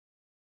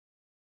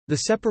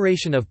The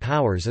separation of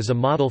powers is a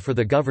model for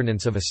the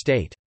governance of a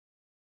state.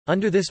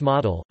 Under this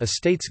model, a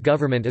state's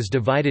government is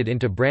divided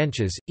into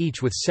branches,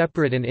 each with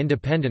separate and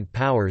independent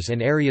powers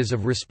and areas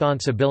of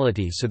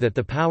responsibility so that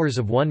the powers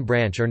of one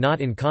branch are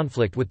not in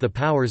conflict with the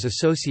powers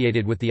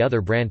associated with the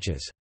other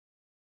branches.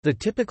 The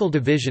typical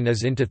division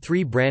is into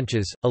three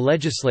branches, a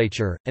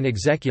legislature, an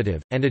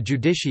executive, and a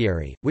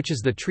judiciary, which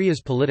is the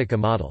trias politica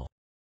model.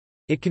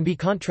 It can be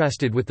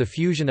contrasted with the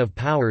fusion of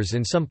powers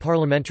in some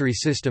parliamentary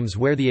systems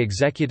where the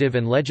executive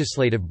and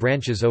legislative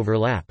branches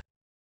overlap.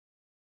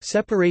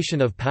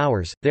 Separation of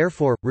powers,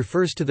 therefore,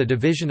 refers to the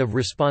division of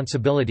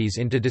responsibilities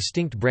into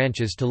distinct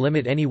branches to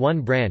limit any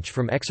one branch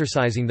from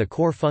exercising the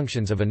core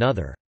functions of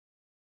another.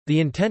 The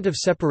intent of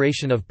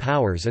separation of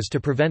powers is to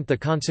prevent the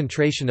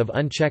concentration of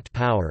unchecked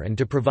power and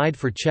to provide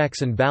for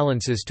checks and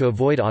balances to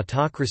avoid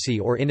autocracy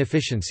or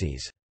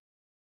inefficiencies.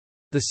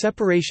 The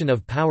separation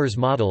of powers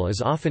model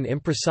is often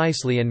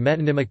imprecisely and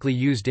metonymically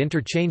used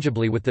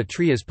interchangeably with the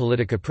trias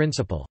politica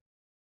principle.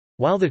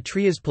 While the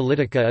trias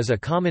politica is a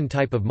common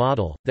type of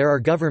model, there are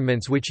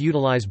governments which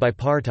utilize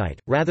bipartite,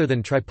 rather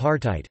than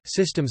tripartite,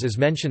 systems as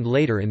mentioned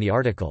later in the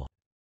article.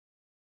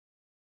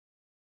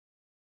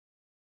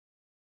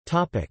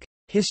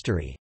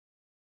 History.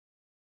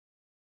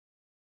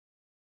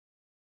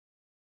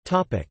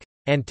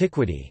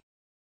 Antiquity.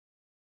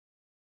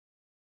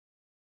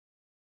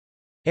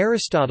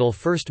 Aristotle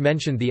first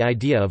mentioned the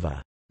idea of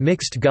a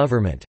mixed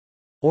government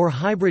or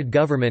hybrid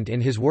government in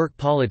his work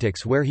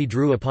Politics, where he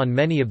drew upon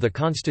many of the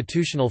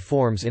constitutional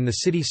forms in the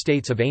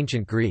city-states of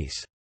ancient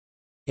Greece.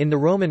 In the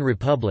Roman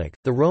Republic,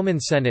 the Roman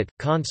Senate,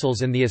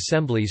 consuls and the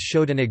assemblies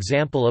showed an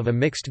example of a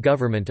mixed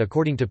government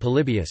according to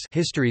Polybius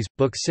Histories,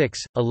 Book 6,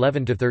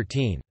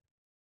 11–13.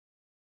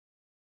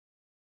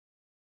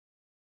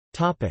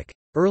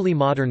 Early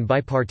modern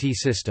bipartite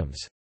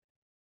systems.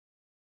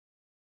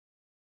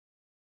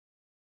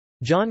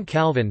 John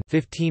Calvin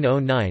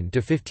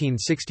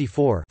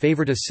 (1509–1564)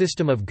 favored a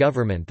system of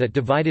government that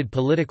divided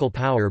political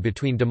power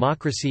between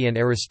democracy and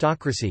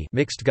aristocracy,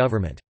 mixed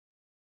government.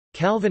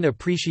 Calvin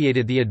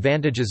appreciated the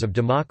advantages of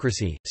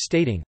democracy,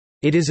 stating,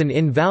 "It is an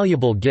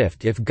invaluable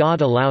gift if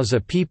God allows a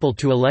people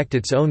to elect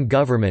its own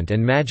government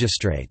and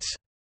magistrates."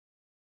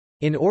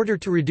 In order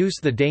to reduce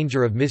the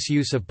danger of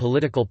misuse of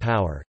political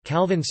power,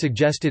 Calvin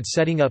suggested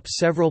setting up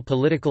several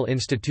political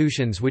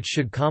institutions which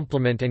should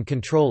complement and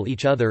control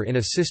each other in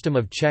a system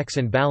of checks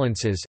and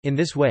balances. In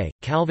this way,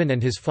 Calvin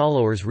and his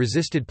followers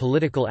resisted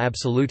political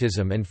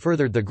absolutism and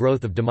furthered the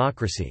growth of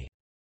democracy.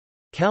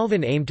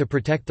 Calvin aimed to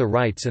protect the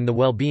rights and the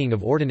well-being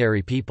of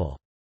ordinary people.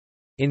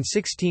 In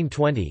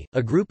 1620,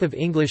 a group of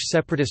English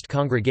separatist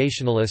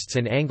Congregationalists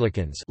and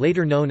Anglicans,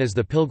 later known as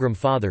the Pilgrim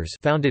Fathers,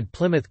 founded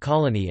Plymouth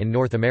Colony in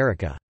North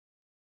America.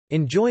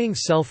 Enjoying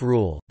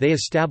self-rule, they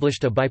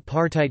established a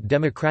bipartite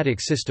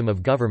democratic system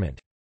of government.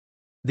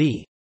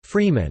 The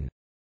freemen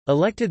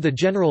elected the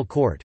General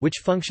Court,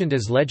 which functioned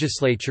as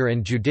legislature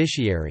and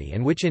judiciary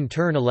and which in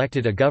turn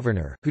elected a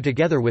governor, who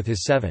together with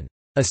his 7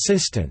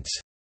 assistants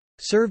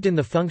served in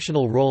the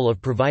functional role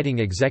of providing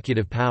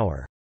executive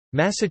power.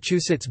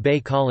 Massachusetts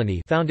Bay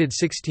Colony, founded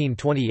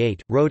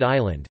 1628, Rhode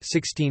Island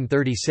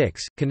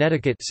 1636,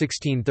 Connecticut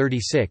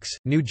 1636,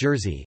 New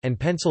Jersey, and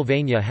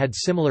Pennsylvania had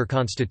similar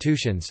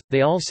constitutions.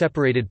 They all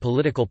separated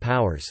political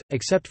powers,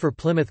 except for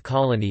Plymouth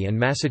Colony and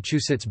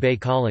Massachusetts Bay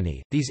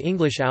Colony. These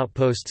English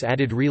outposts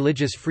added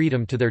religious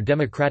freedom to their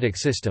democratic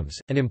systems,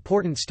 an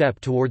important step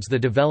towards the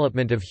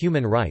development of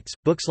human rights.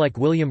 Books like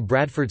William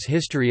Bradford's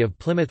History of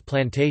Plymouth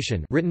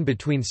Plantation, written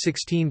between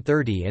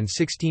 1630 and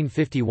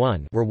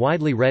 1651, were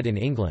widely read in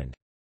England.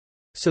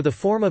 So the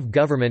form of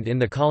government in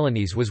the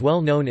colonies was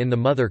well known in the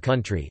mother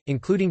country,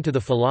 including to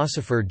the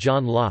philosopher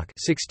John Locke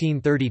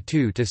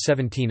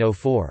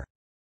 (1632–1704).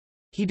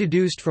 He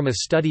deduced from a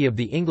study of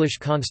the English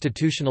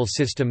constitutional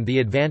system the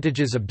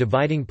advantages of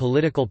dividing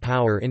political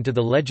power into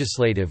the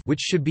legislative, which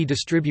should be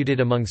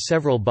distributed among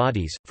several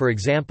bodies, for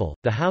example,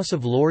 the House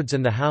of Lords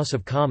and the House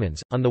of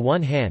Commons, on the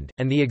one hand,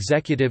 and the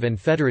executive and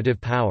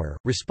federative power,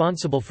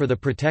 responsible for the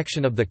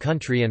protection of the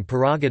country and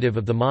prerogative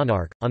of the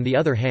monarch, on the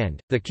other hand.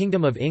 The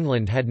Kingdom of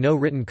England had no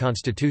written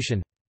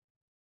constitution.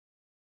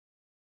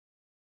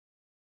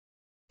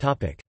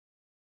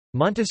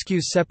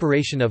 Montesquieu's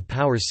separation of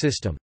powers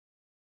system.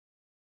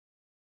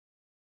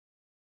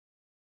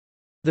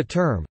 The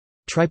term,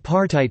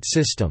 tripartite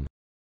system,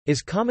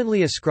 is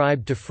commonly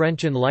ascribed to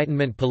French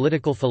Enlightenment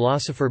political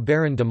philosopher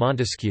Baron de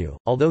Montesquieu,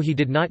 although he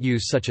did not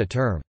use such a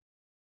term.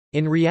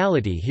 In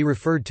reality he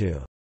referred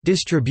to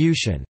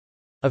distribution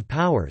of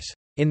powers.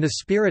 In The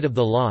Spirit of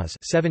the Laws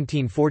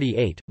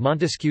 1748,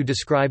 Montesquieu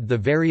described the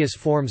various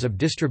forms of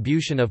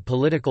distribution of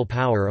political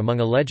power among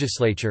a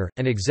legislature,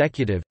 an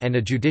executive, and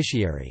a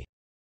judiciary.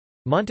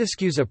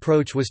 Montesquieu's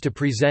approach was to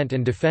present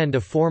and defend a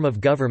form of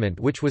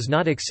government which was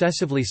not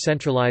excessively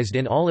centralized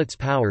in all its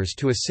powers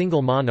to a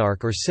single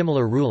monarch or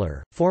similar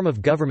ruler, form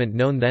of government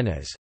known then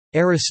as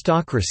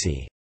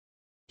aristocracy.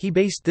 He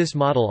based this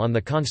model on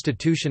the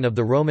constitution of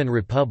the Roman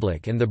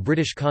Republic and the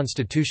British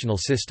constitutional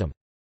system.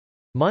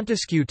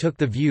 Montesquieu took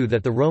the view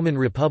that the Roman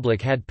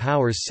Republic had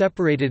powers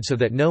separated so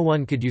that no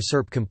one could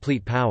usurp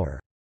complete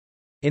power.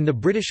 In the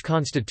British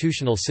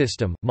constitutional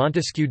system,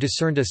 Montesquieu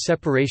discerned a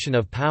separation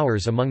of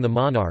powers among the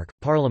monarch,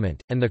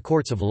 parliament, and the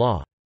courts of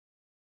law.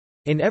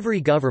 In every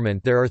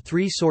government there are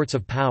three sorts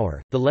of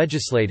power: the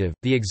legislative,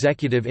 the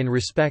executive in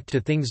respect to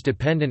things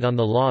dependent on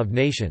the law of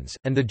nations,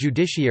 and the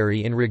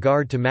judiciary in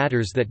regard to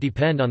matters that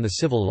depend on the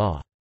civil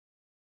law.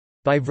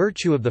 By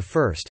virtue of the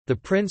first, the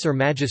prince or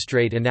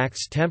magistrate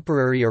enacts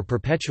temporary or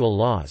perpetual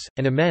laws,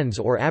 and amends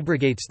or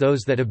abrogates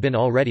those that have been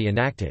already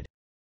enacted.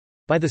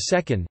 By the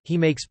second, he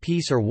makes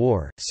peace or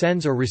war,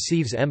 sends or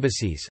receives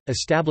embassies,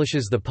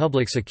 establishes the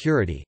public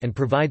security, and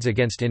provides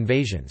against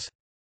invasions.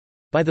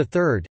 By the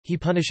third, he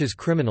punishes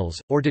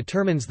criminals, or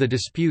determines the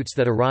disputes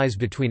that arise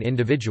between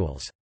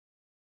individuals.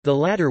 The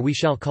latter we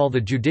shall call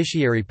the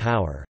judiciary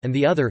power, and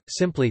the other,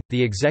 simply,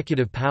 the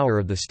executive power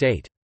of the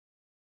state.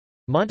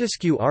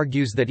 Montesquieu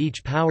argues that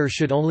each power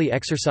should only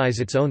exercise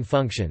its own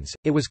functions.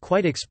 It was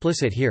quite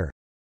explicit here.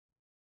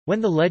 When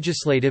the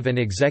legislative and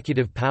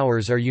executive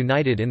powers are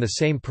united in the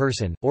same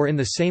person, or in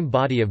the same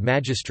body of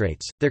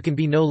magistrates, there can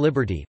be no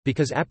liberty,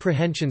 because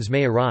apprehensions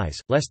may arise,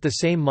 lest the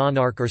same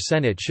monarch or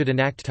senate should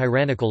enact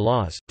tyrannical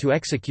laws, to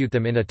execute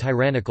them in a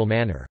tyrannical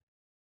manner.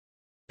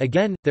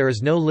 Again, there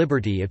is no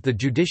liberty if the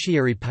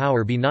judiciary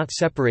power be not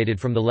separated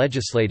from the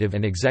legislative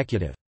and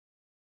executive.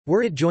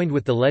 Were it joined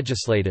with the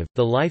legislative,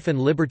 the life and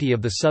liberty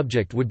of the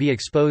subject would be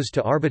exposed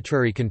to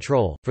arbitrary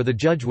control, for the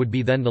judge would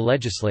be then the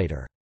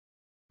legislator.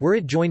 Were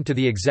it joined to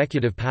the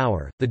executive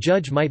power, the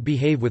judge might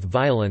behave with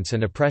violence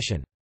and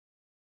oppression.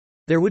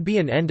 There would be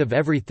an end of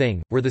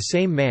everything, were the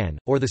same man,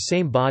 or the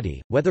same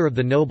body, whether of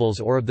the nobles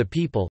or of the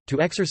people,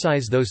 to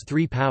exercise those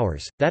three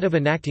powers, that of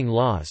enacting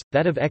laws,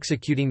 that of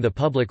executing the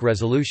public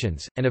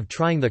resolutions, and of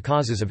trying the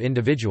causes of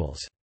individuals.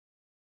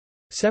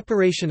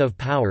 Separation of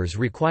powers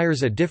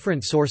requires a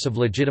different source of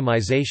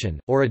legitimization,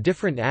 or a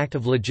different act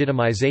of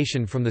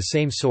legitimization from the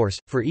same source,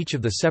 for each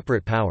of the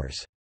separate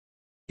powers.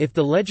 If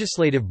the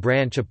legislative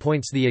branch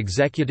appoints the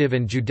executive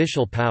and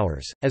judicial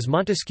powers, as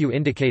Montesquieu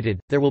indicated,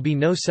 there will be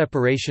no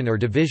separation or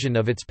division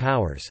of its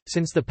powers,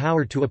 since the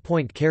power to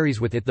appoint carries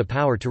with it the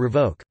power to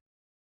revoke.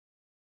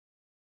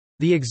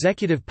 The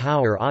executive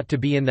power ought to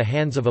be in the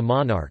hands of a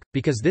monarch,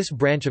 because this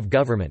branch of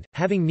government,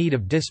 having need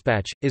of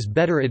dispatch, is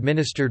better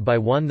administered by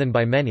one than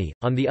by many.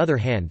 On the other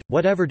hand,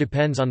 whatever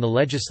depends on the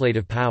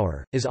legislative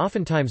power, is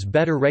oftentimes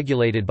better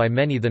regulated by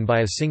many than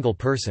by a single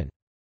person.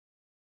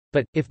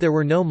 But, if there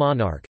were no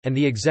monarch, and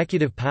the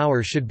executive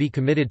power should be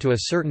committed to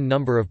a certain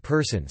number of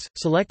persons,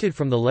 selected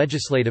from the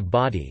legislative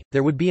body,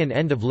 there would be an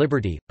end of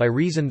liberty, by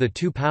reason the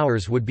two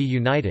powers would be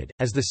united,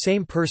 as the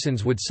same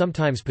persons would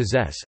sometimes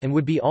possess, and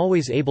would be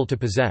always able to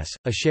possess,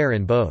 a share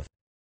in both.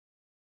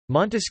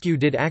 Montesquieu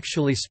did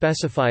actually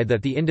specify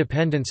that the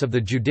independence of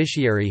the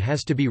judiciary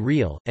has to be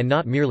real, and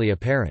not merely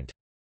apparent.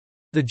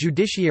 The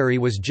judiciary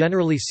was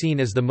generally seen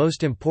as the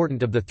most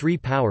important of the three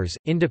powers,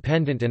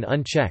 independent and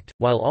unchecked,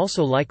 while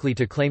also likely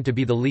to claim to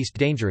be the least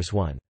dangerous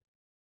one.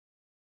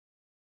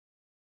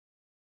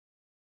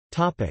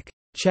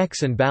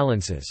 Checks and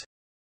balances.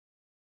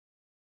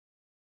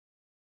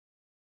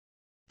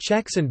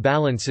 Checks and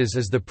balances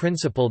is the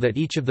principle that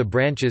each of the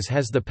branches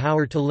has the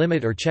power to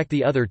limit or check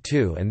the other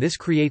two, and this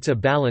creates a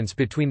balance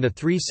between the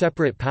three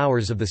separate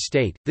powers of the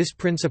state. This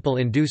principle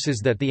induces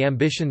that the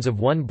ambitions of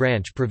one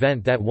branch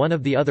prevent that one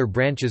of the other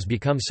branches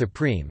become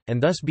supreme,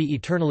 and thus be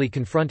eternally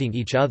confronting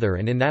each other,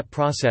 and in that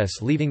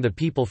process leaving the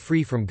people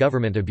free from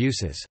government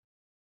abuses.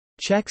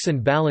 Checks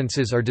and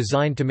balances are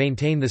designed to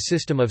maintain the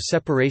system of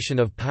separation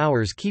of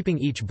powers, keeping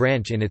each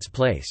branch in its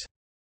place.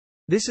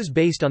 This is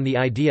based on the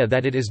idea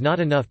that it is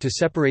not enough to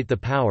separate the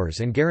powers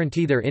and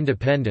guarantee their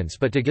independence,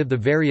 but to give the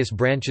various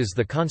branches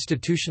the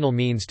constitutional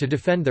means to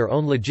defend their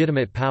own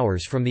legitimate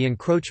powers from the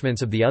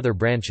encroachments of the other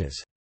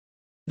branches.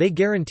 They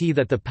guarantee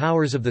that the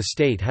powers of the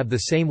state have the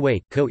same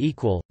weight,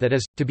 co-equal, that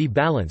is, to be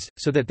balanced,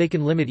 so that they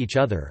can limit each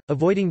other,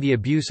 avoiding the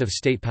abuse of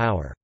state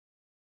power.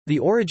 The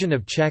origin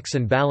of checks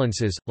and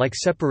balances, like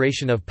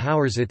separation of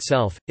powers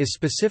itself, is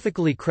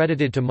specifically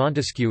credited to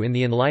Montesquieu in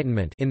the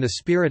Enlightenment in the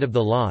Spirit of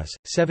the Laws,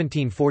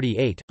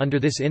 1748. Under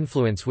this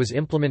influence was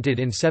implemented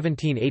in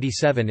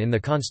 1787 in the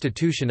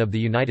Constitution of the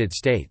United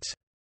States.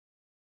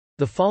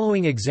 The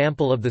following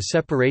example of the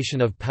separation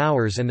of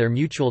powers and their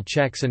mutual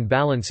checks and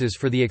balances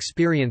for the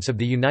experience of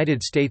the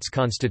United States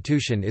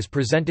Constitution is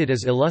presented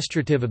as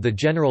illustrative of the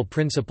general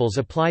principles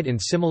applied in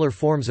similar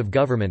forms of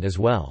government as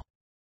well.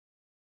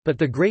 But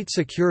the great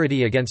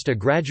security against a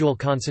gradual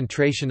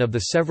concentration of the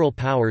several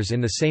powers in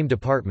the same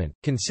department,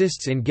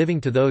 consists in giving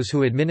to those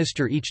who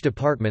administer each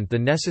department the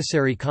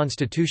necessary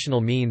constitutional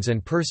means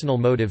and personal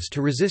motives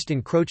to resist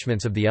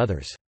encroachments of the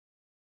others.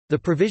 The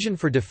provision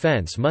for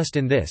defense must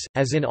in this,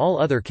 as in all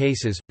other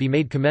cases, be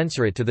made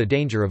commensurate to the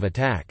danger of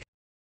attack.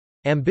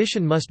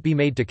 Ambition must be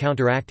made to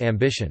counteract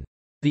ambition.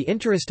 The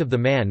interest of the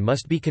man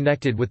must be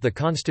connected with the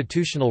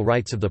constitutional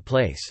rights of the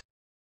place.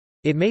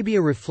 It may be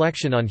a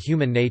reflection on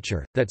human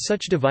nature, that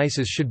such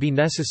devices should be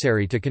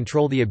necessary to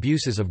control the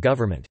abuses of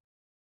government.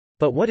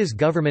 But what is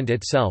government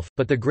itself,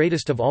 but the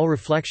greatest of all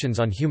reflections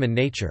on human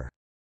nature?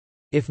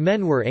 If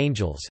men were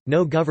angels,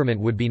 no government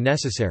would be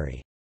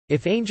necessary.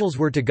 If angels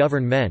were to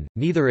govern men,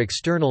 neither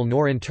external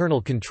nor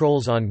internal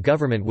controls on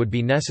government would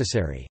be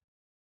necessary.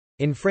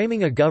 In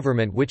framing a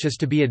government which is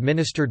to be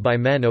administered by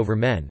men over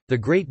men, the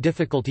great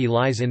difficulty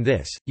lies in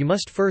this: you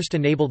must first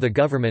enable the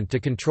government to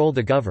control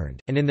the governed,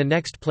 and in the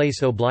next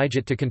place oblige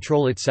it to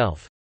control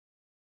itself.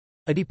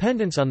 A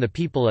dependence on the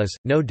people is,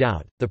 no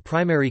doubt, the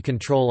primary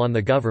control on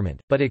the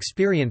government, but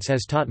experience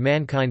has taught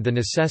mankind the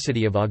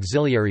necessity of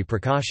auxiliary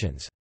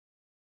precautions.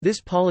 This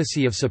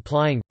policy of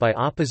supplying, by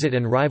opposite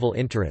and rival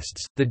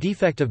interests, the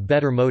defect of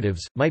better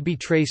motives, might be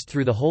traced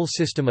through the whole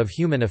system of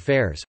human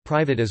affairs,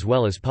 private as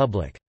well as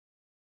public.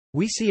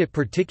 We see it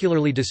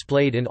particularly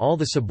displayed in all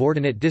the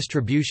subordinate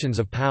distributions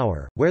of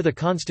power, where the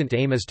constant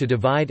aim is to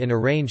divide and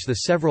arrange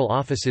the several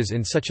offices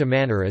in such a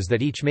manner as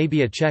that each may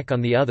be a check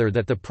on the other,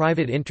 that the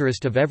private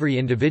interest of every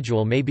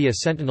individual may be a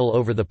sentinel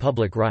over the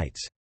public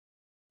rights.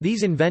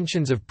 These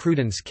inventions of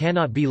prudence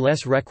cannot be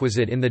less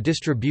requisite in the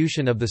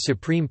distribution of the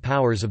supreme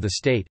powers of the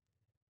state.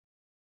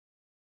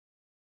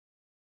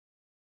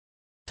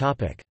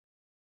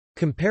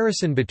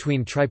 Comparison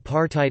between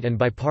tripartite and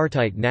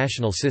bipartite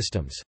national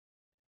systems.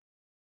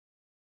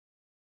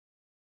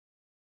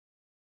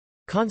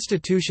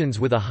 Constitutions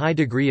with a high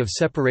degree of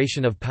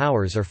separation of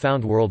powers are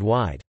found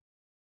worldwide.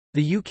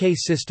 The UK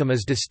system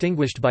is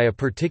distinguished by a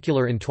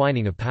particular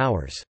entwining of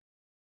powers.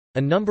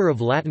 A number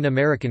of Latin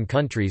American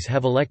countries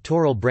have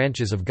electoral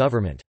branches of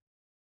government.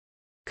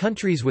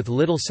 Countries with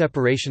little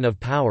separation of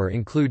power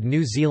include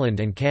New Zealand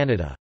and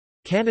Canada.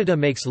 Canada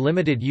makes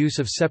limited use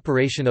of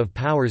separation of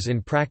powers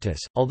in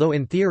practice, although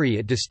in theory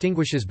it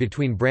distinguishes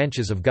between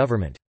branches of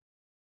government.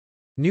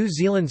 New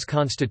Zealand's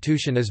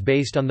constitution is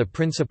based on the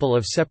principle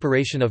of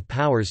separation of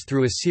powers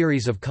through a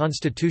series of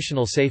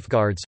constitutional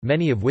safeguards,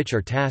 many of which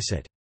are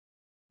tacit.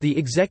 The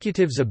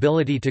executive's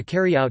ability to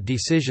carry out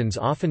decisions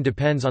often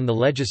depends on the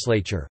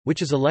legislature,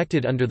 which is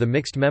elected under the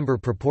mixed-member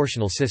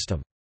proportional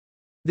system.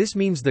 This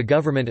means the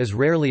government is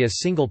rarely a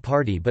single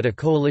party but a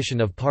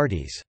coalition of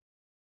parties.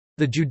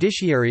 The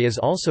judiciary is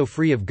also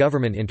free of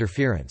government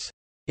interference.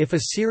 If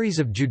a series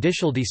of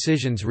judicial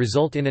decisions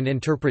result in an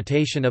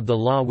interpretation of the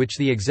law which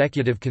the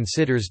executive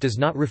considers does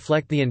not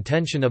reflect the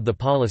intention of the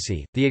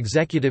policy, the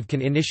executive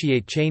can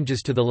initiate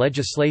changes to the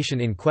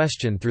legislation in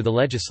question through the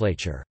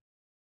legislature.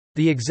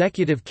 The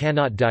executive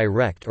cannot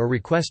direct or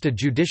request a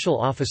judicial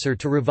officer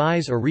to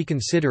revise or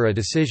reconsider a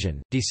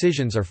decision.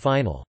 Decisions are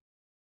final.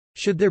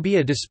 Should there be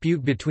a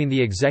dispute between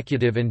the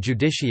executive and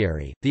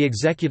judiciary, the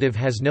executive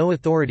has no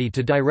authority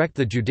to direct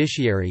the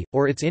judiciary,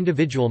 or its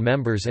individual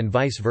members, and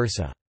vice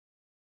versa.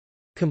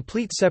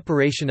 Complete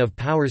separation of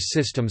powers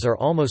systems are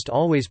almost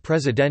always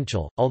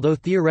presidential, although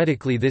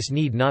theoretically this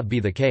need not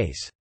be the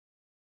case.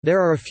 There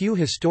are a few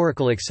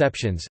historical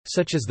exceptions,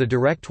 such as the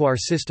directoire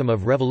system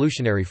of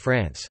revolutionary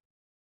France.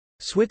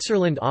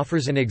 Switzerland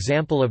offers an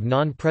example of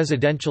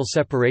non-presidential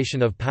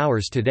separation of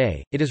powers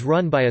today. It is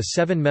run by a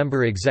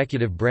 7-member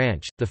executive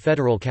branch, the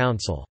Federal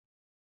Council.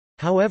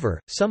 However,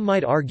 some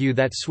might argue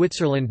that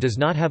Switzerland does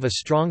not have a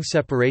strong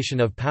separation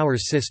of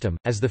powers system,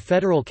 as the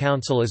Federal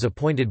Council is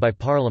appointed by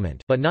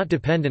Parliament but not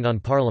dependent on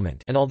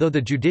Parliament, and although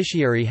the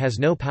judiciary has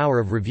no power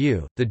of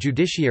review, the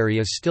judiciary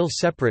is still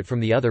separate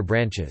from the other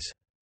branches.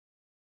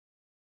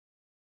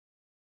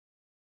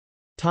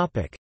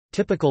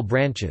 Typical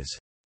branches: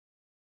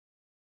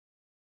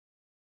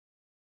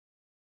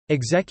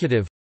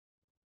 executive,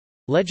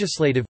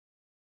 legislative,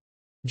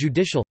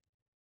 judicial.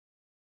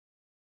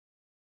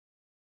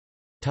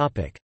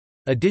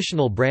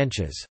 Additional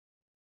branches: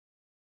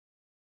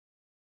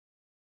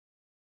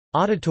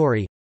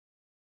 auditory,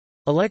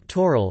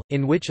 electoral,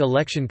 in which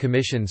election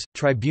commissions,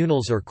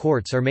 tribunals or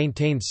courts are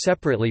maintained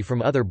separately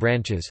from other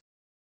branches,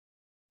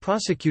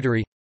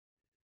 prosecutory,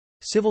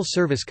 civil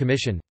service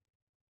commission.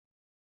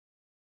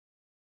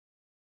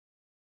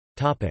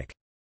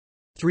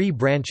 3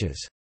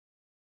 branches.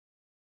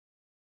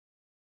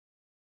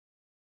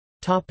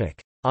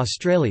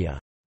 Australia.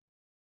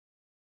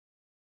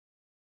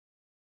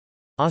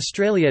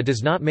 Australia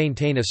does not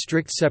maintain a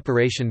strict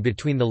separation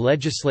between the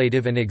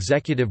legislative and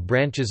executive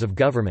branches of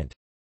government.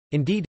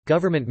 Indeed,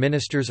 government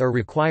ministers are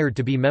required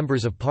to be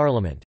members of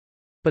Parliament.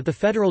 But the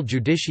federal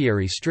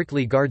judiciary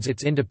strictly guards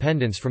its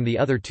independence from the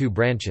other 2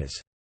 branches.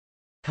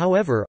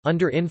 However,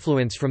 under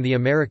influence from the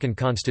American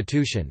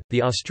Constitution,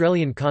 the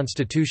Australian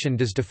Constitution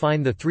does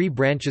define the 3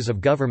 branches of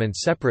government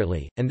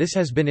separately, and this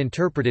has been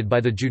interpreted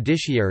by the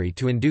judiciary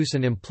to induce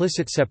an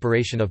implicit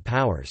separation of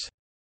powers.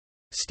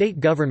 State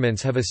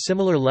governments have a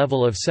similar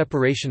level of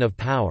separation of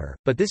power,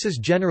 but this is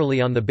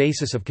generally on the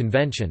basis of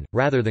convention,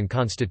 rather than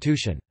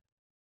constitution.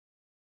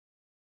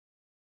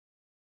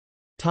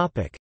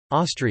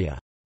 Austria.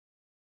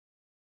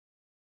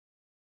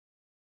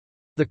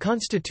 The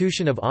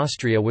Constitution of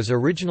Austria was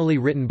originally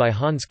written by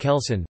Hans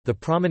Kelsen, the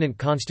prominent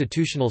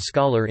constitutional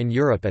scholar in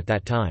Europe at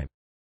that time.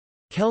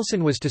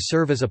 Kelsen was to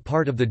serve as a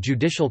part of the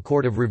Judicial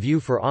Court of Review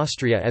for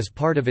Austria as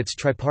part of its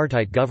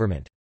tripartite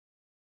government.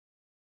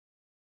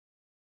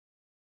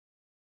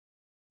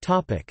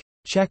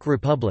 Czech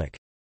Republic.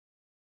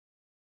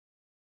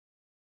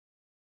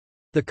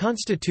 The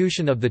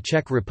Constitution of the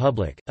Czech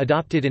Republic,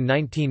 adopted in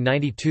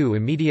 1992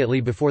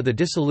 immediately before the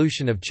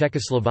dissolution of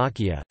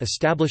Czechoslovakia,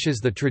 establishes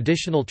the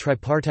traditional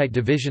tripartite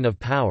division of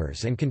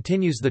powers and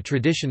continues the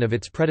tradition of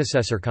its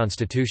predecessor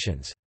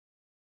constitutions.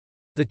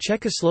 The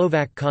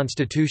Czechoslovak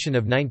Constitution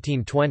of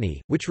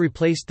 1920, which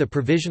replaced the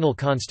provisional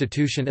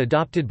constitution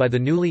adopted by the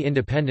newly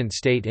independent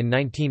state in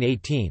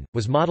 1918,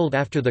 was modeled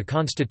after the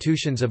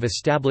constitutions of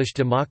established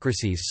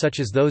democracies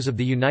such as those of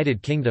the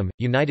United Kingdom,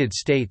 United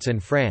States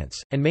and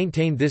France, and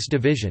maintained this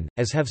division,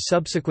 as have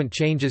subsequent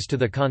changes to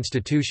the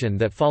constitution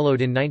that followed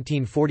in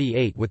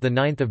 1948 with the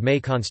 9th of May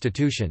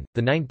Constitution,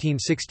 the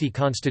 1960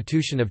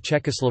 Constitution of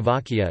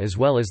Czechoslovakia as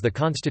well as the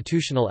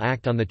Constitutional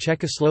Act on the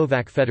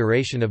Czechoslovak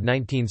Federation of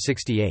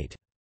 1968.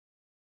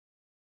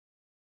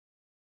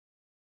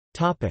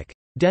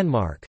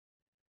 Denmark.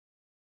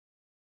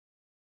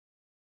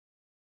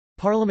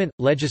 Parliament,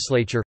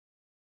 legislature,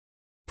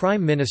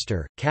 Prime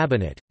Minister,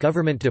 Cabinet,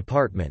 government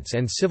departments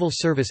and civil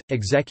service,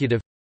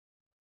 executive,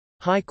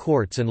 high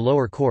courts and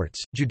lower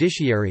courts,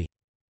 judiciary.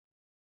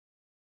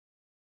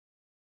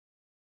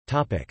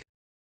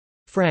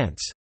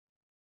 France.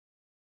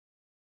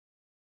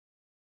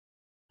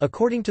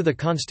 According to the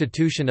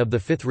Constitution of the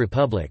Fifth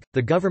Republic,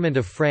 the government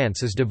of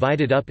France is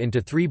divided up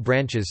into three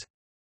branches.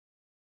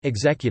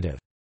 Executive.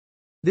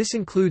 This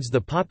includes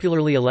the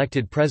popularly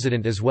elected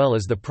president as well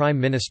as the prime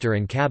minister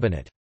and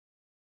cabinet.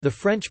 The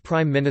French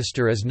prime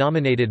minister is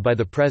nominated by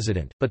the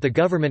president, but the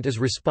government is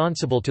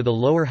responsible to the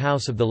lower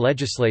house of the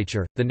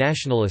legislature, the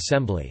National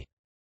Assembly.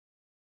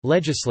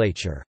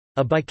 Legislature.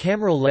 A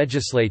bicameral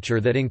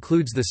legislature that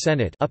includes the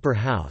Senate upper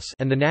house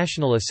and the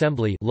National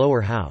Assembly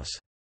lower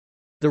house.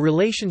 The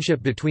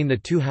relationship between the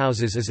two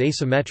houses is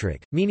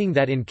asymmetric, meaning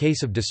that in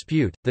case of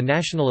dispute, the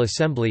National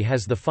Assembly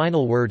has the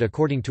final word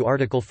according to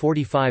Article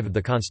 45 of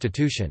the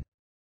Constitution.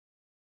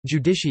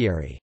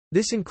 Judiciary.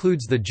 This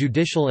includes the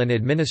judicial and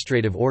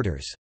administrative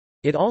orders.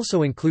 It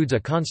also includes a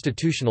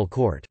constitutional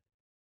court.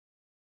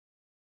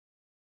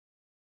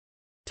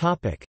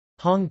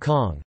 Hong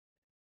Kong.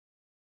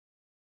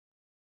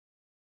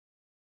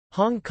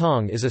 Hong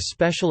Kong is a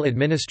special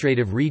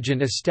administrative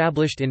region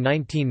established in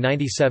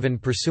 1997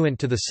 pursuant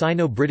to the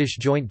Sino-British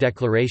Joint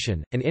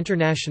Declaration, an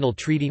international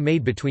treaty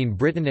made between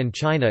Britain and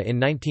China in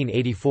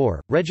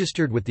 1984,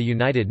 registered with the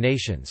United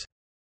Nations.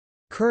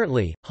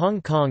 Currently, Hong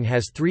Kong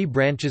has three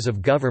branches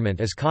of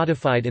government as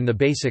codified in the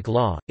Basic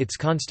Law, its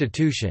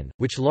constitution,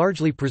 which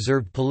largely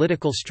preserved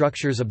political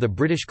structures of the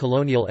British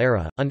colonial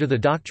era, under the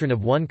doctrine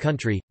of one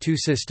country, two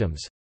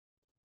systems.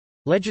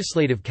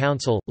 Legislative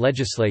Council,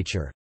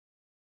 Legislature.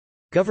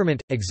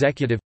 Government,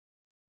 Executive.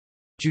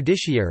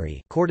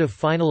 Judiciary, Court of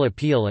Final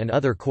Appeal and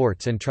other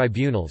courts and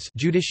tribunals,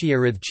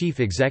 Judiciary Chief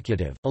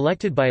Executive,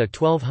 elected by a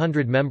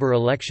 1,200-member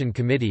election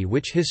committee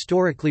which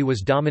historically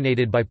was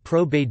dominated by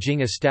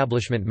pro-Beijing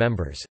establishment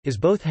members, is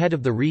both head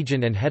of the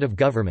region and head of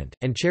government,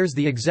 and chairs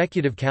the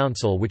Executive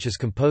Council which is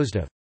composed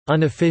of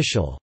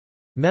unofficial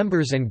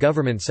members and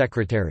government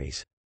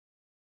secretaries.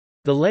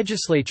 The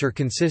legislature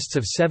consists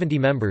of 70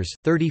 members,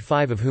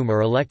 35 of whom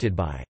are elected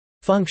by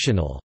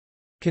functional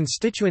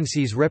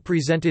constituencies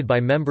represented by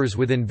members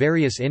within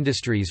various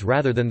industries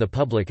rather than the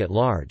public at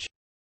large.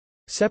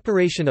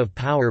 Separation of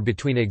power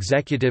between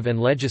executive and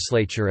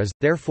legislature is,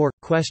 therefore,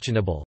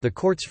 questionable. The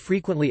courts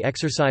frequently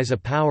exercise a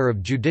power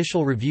of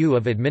judicial review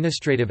of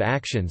administrative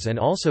actions and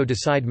also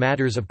decide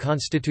matters of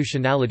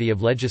constitutionality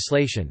of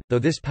legislation, though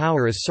this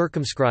power is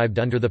circumscribed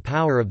under the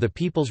power of the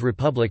People's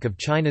Republic of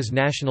China's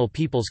National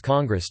People's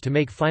Congress to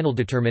make final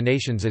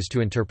determinations as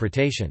to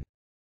interpretation.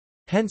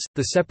 Hence,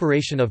 the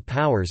separation of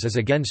powers is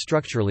again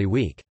structurally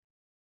weak.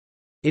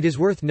 It is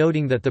worth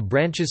noting that the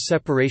branches'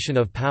 separation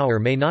of power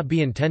may not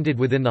be intended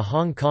within the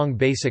Hong Kong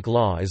Basic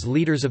Law, as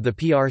leaders of the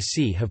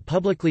PRC have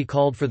publicly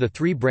called for the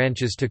three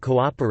branches to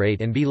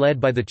cooperate and be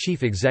led by the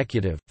chief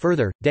executive.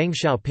 Further, Deng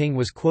Xiaoping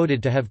was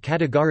quoted to have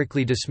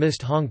categorically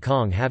dismissed Hong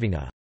Kong having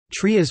a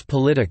trias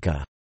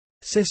politica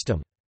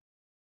system.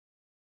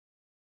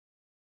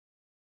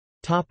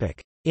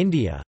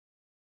 India.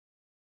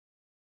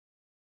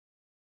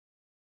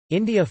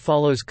 India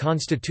follows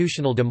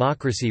constitutional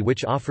democracy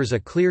which offers a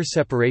clear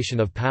separation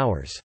of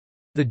powers.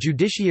 The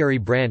judiciary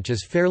branch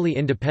is fairly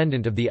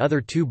independent of the other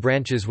two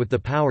branches with the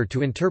power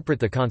to interpret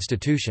the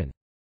constitution.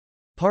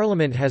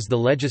 Parliament has the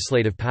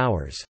legislative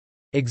powers.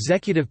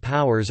 Executive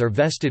powers are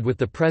vested with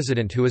the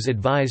President, who is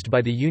advised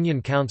by the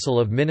Union Council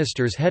of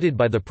Ministers headed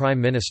by the Prime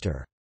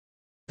Minister.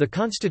 The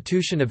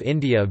Constitution of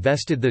India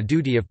vested the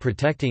duty of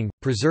protecting,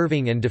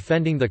 preserving and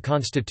defending the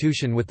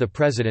Constitution with the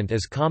President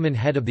as common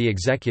head of the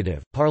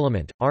executive,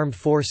 parliament, armed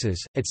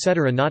forces,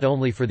 etc., not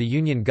only for the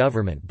Union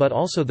government but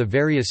also the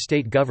various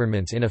state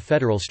governments in a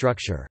federal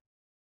structure.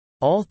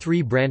 All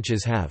three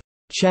branches have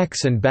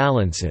checks and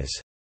balances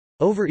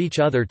over each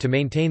other to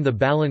maintain the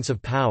balance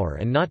of power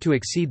and not to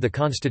exceed the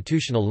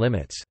constitutional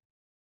limits.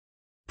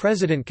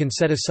 President can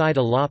set aside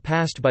a law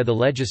passed by the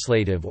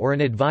legislative or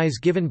an advice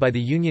given by the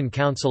Union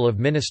Council of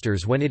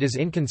Ministers when it is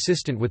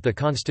inconsistent with the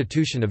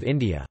Constitution of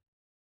India.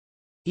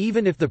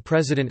 Even if the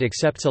President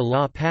accepts a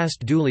law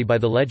passed duly by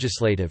the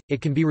legislative,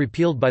 it can be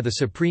repealed by the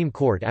Supreme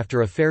Court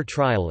after a fair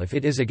trial if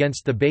it is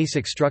against the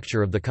basic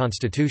structure of the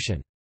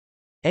Constitution.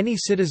 Any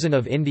citizen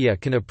of India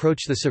can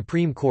approach the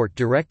Supreme Court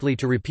directly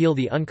to repeal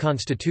the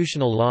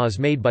unconstitutional laws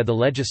made by the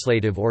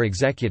legislative or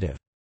executive.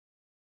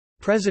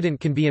 President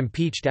can be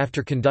impeached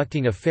after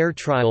conducting a fair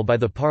trial by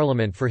the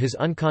Parliament for his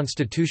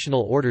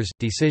unconstitutional orders,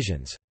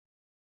 decisions.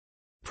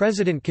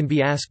 President can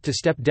be asked to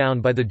step down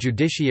by the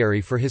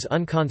judiciary for his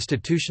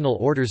unconstitutional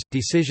orders,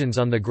 decisions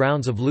on the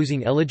grounds of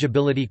losing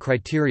eligibility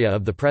criteria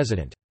of the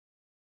President.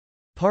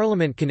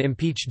 Parliament can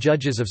impeach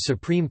judges of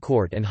Supreme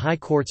Court and High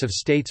Courts of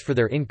States for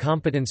their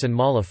incompetence and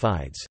mala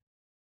fides.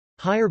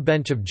 Higher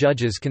bench of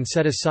judges can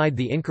set aside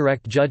the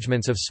incorrect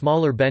judgments of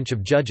smaller bench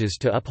of judges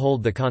to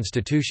uphold the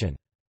Constitution.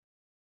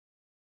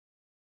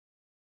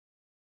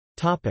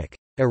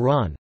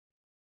 Iran.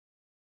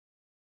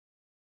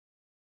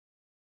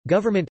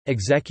 Government,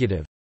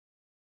 executive.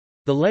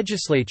 The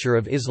Legislature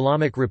of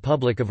Islamic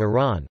Republic of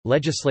Iran,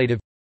 legislative.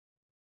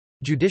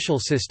 Judicial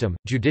system,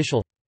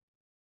 judicial.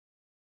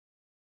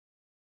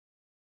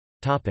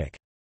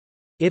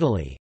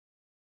 Italy.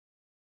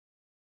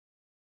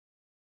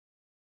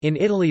 In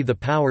Italy the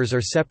powers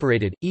are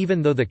separated,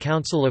 even though the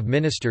Council of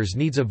Ministers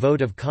needs a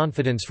vote of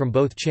confidence from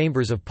both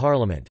chambers of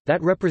parliament,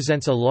 that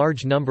represents a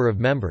large number of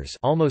members,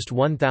 almost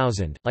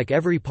 1,000. Like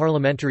every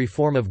parliamentary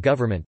form of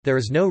government, there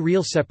is no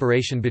real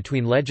separation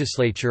between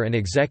legislature and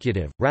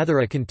executive, rather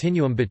a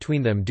continuum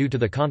between them due to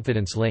the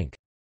confidence link.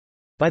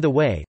 By the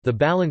way, the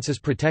balance is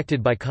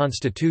protected by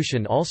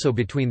constitution also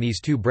between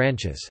these two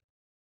branches.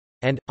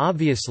 And,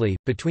 obviously,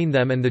 between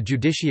them and the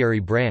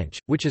judiciary branch,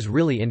 which is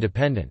really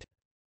independent.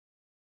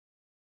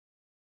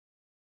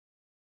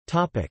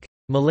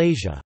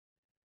 Malaysia.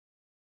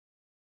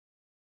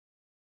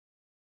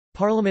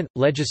 Parliament,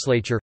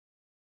 legislature.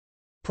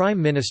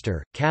 Prime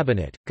Minister,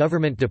 Cabinet,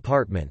 government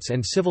departments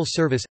and civil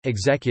service,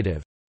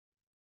 executive.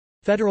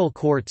 Federal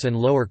courts and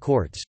lower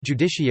courts,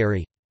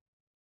 judiciary.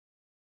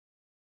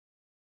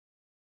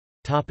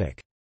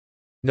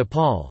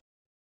 Nepal.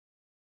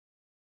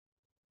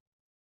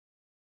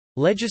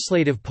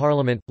 Legislative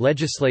Parliament,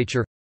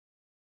 legislature.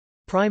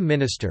 Prime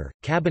Minister,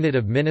 Cabinet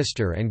of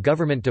Minister and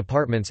government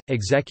departments,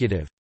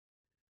 executive.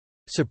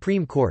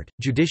 Supreme Court,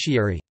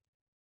 judiciary.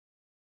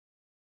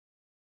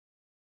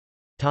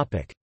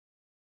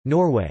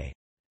 Norway.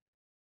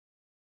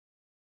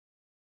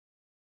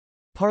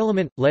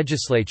 Parliament,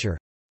 legislature.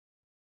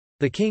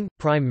 The King,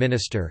 Prime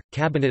Minister,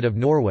 Cabinet of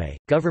Norway,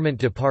 government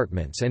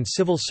departments and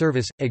civil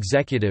service,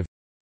 executive.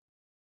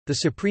 The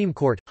Supreme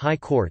Court, High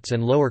Courts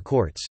and Lower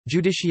Courts,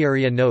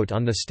 judiciary. A note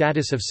on the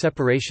status of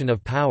separation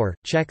of power,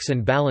 checks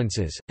and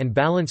balances, and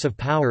balance of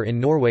power in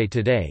Norway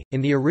today.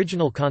 In the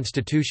original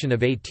constitution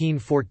of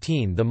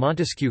 1814 the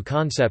Montesquieu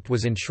concept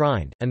was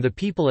enshrined, and the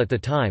people at the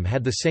time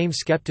had the same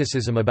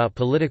skepticism about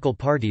political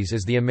parties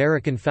as the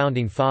American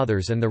founding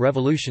fathers and the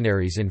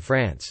revolutionaries in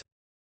France.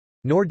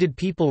 Nor did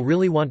people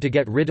really want to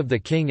get rid of the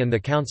king and the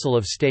Council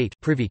of State,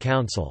 Privy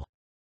Council.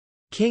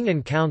 King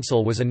and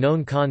council was a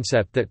known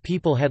concept that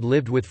people had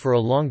lived with for a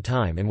long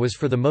time and was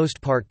for the most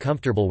part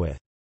comfortable with.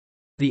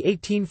 The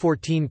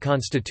 1814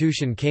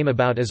 constitution came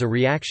about as a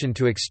reaction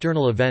to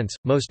external events,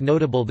 most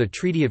notable the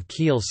Treaty of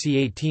Kiel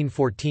c.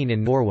 1814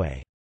 in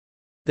Norway.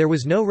 There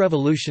was no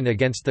revolution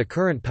against the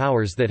current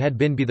powers that had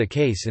been the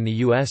case in the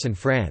US and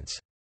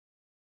France.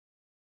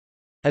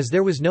 As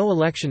there was no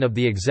election of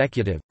the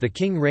executive, the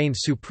king reigned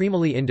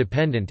supremely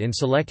independent in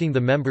selecting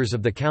the members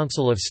of the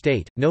Council of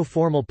State. No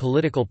formal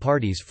political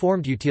parties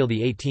formed until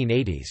the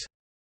 1880s.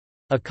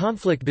 A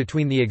conflict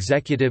between the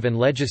executive and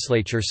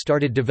legislature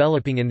started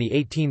developing in the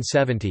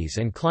 1870s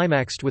and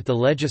climaxed with the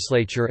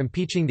legislature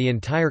impeaching the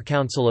entire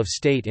Council of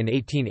State in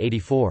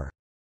 1884.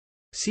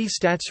 See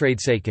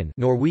Statsrådssaken,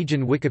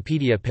 Norwegian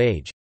Wikipedia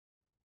page.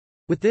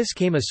 With this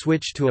came a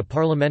switch to a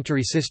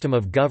parliamentary system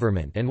of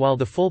government, and while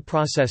the full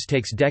process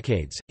takes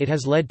decades, it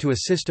has led to a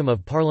system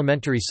of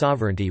parliamentary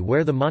sovereignty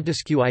where the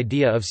Montesquieu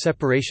idea of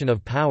separation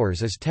of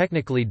powers is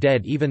technically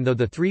dead even though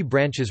the three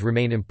branches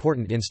remain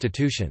important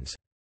institutions.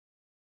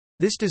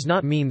 This does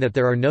not mean that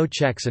there are no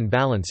checks and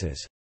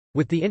balances.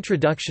 With the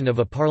introduction of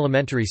a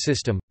parliamentary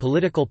system,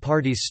 political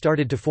parties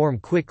started to form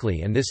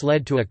quickly, and this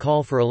led to a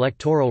call for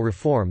electoral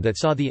reform that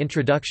saw the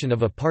introduction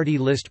of a party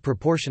list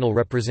proportional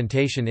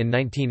representation in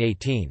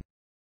 1918.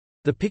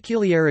 The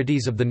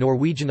peculiarities of the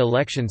Norwegian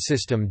election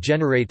system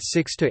generate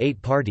 6 to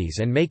 8 parties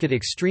and make it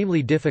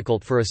extremely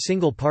difficult for a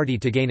single party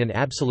to gain an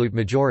absolute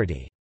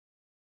majority.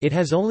 It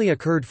has only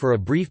occurred for a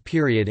brief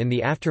period in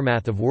the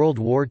aftermath of World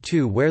War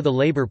II where the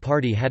Labour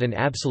Party had an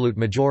absolute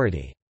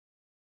majority.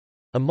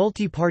 A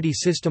multi-party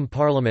system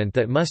parliament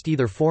that must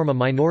either form a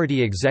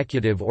minority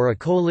executive or a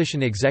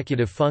coalition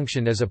executive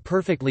function is a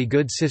perfectly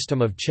good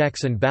system of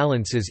checks and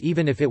balances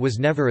even if it was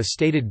never a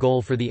stated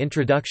goal for the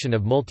introduction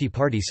of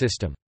multi-party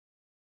system.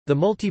 The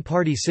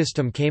multi-party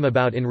system came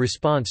about in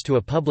response to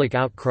a public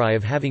outcry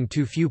of having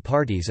too few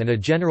parties and a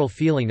general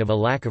feeling of a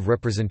lack of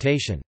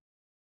representation.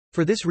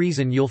 For this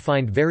reason you'll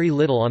find very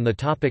little on the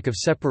topic of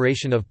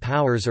separation of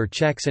powers or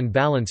checks and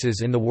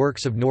balances in the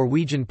works of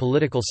Norwegian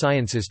political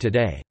sciences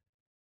today.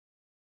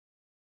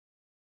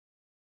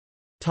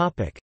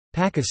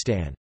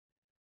 Pakistan.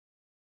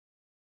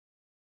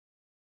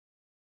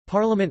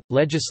 Parliament,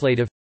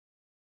 legislative,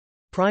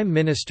 Prime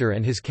Minister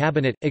and his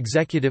cabinet,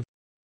 executive,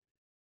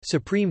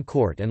 Supreme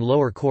Court and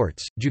lower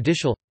courts,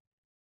 judicial.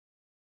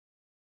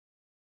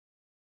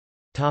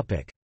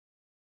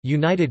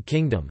 United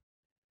Kingdom.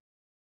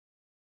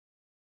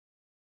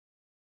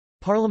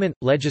 Parliament,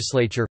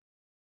 legislature,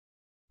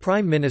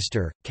 Prime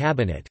Minister,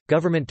 Cabinet,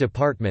 Government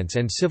departments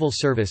and civil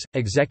service,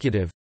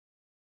 executive,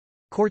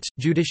 Courts,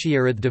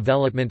 judiciary. The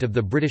development of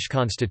the British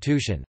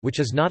Constitution, which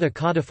is not a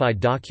codified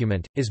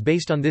document, is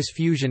based on this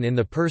fusion in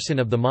the person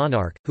of the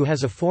monarch, who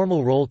has a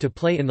formal role to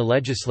play in the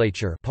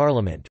legislature,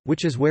 Parliament,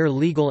 which is where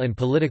legal and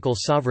political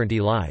sovereignty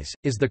lies,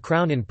 is the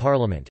Crown in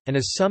Parliament, and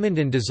is summoned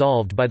and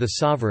dissolved by the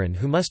sovereign,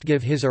 who must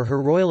give his or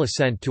her royal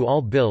assent to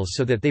all bills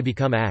so that they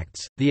become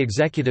acts. The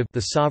executive,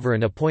 the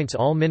sovereign, appoints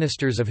all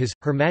ministers of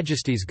Her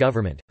Majesty's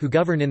government, who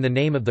govern in the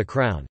name of the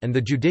Crown, and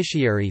the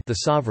judiciary,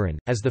 the sovereign,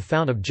 as the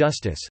fount of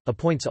justice,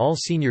 appoints all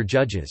senior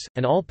judges,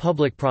 and all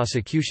public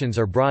prosecutions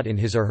are brought in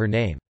his or her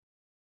name.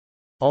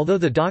 Although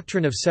the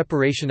doctrine of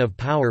separation of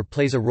power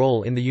plays a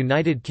role in the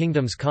United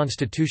Kingdom's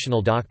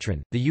constitutional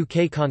doctrine, the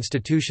UK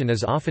constitution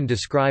is often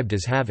described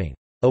as having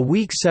a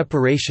weak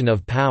separation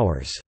of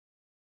powers.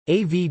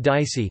 A.V.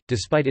 Dicey,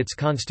 despite its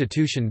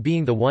constitution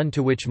being the one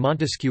to which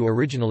Montesquieu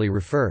originally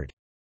referred.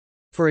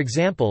 For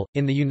example,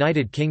 in the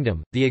United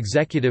Kingdom, the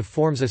executive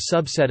forms a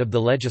subset of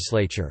the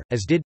legislature,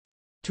 as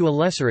did—to a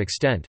lesser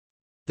extent,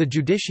 the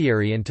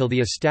judiciary until the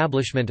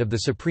establishment of the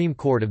Supreme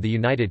Court of the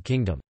United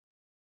Kingdom.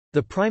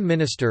 The Prime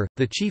Minister,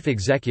 the chief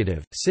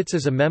executive, sits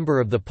as a member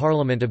of the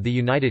Parliament of the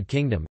United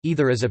Kingdom,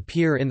 either as a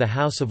peer in the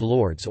House of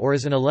Lords or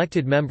as an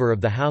elected member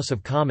of the House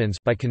of Commons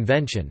by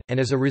convention, and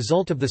as a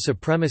result of the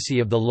supremacy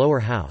of the lower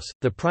house,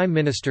 the Prime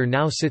Minister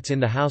now sits in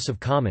the House of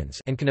Commons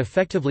and can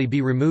effectively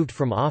be removed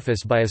from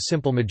office by a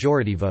simple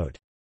majority vote.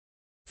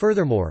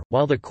 Furthermore,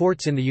 while the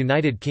courts in the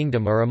United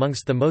Kingdom are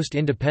amongst the most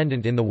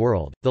independent in the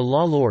world, the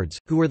Law Lords,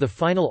 who were the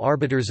final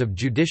arbiters of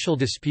judicial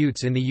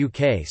disputes in the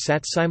UK,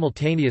 sat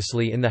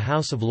simultaneously in the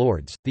House of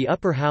Lords, the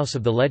upper house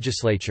of the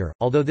legislature,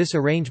 although this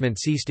arrangement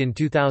ceased in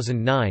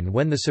 2009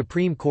 when the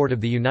Supreme Court of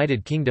the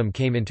United Kingdom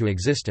came into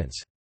existence.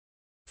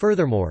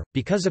 Furthermore,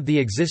 because of the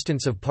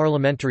existence of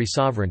parliamentary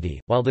sovereignty,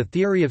 while the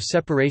theory of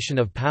separation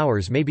of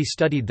powers may be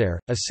studied there,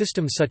 a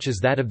system such as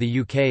that of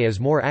the UK is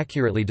more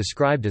accurately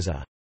described as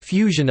a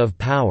fusion of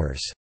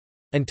powers.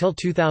 Until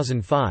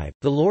 2005,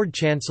 the Lord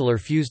Chancellor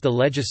fused the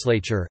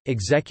legislature,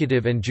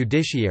 executive and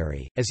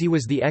judiciary, as he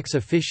was the ex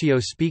officio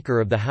Speaker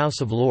of the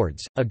House of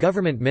Lords, a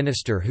government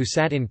minister who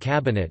sat in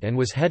cabinet and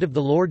was head of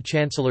the Lord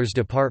Chancellor's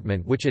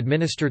department which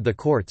administered the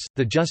courts,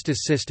 the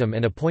justice system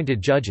and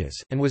appointed judges,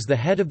 and was the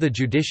head of the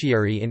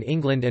judiciary in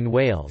England and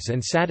Wales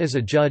and sat as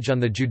a judge on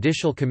the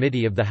Judicial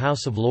Committee of the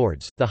House of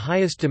Lords, the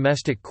highest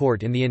domestic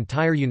court in the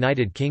entire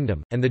United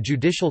Kingdom, and the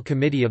Judicial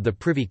Committee of the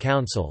Privy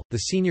Council, the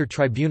senior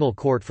tribunal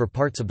court for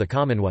parts of the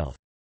Commonwealth.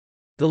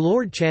 The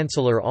Lord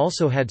Chancellor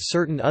also had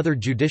certain other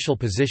judicial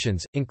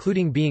positions,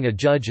 including being a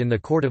judge in the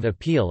Court of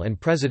Appeal and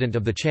president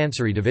of the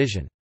Chancery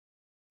Division.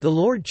 The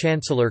Lord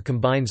Chancellor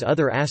combines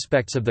other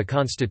aspects of the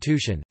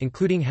Constitution,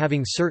 including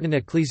having certain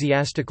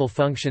ecclesiastical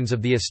functions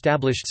of the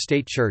established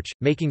state church,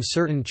 making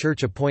certain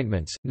church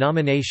appointments,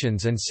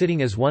 nominations and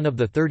sitting as one of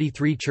the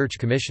 33 church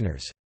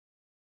commissioners.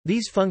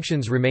 These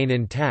functions remain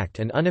intact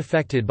and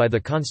unaffected by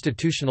the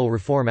Constitutional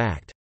Reform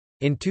Act.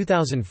 In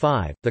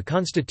 2005, the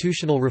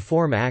Constitutional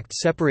Reform Act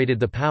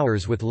separated the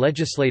powers, with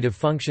legislative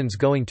functions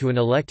going to an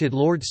elected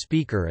Lord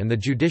Speaker and the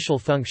judicial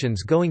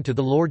functions going to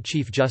the Lord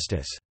Chief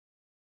Justice.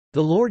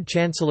 The Lord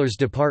Chancellor's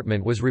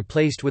department was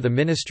replaced with a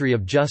Ministry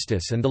of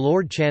Justice, and the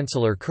Lord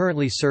Chancellor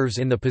currently serves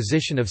in the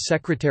position of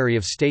Secretary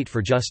of State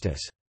for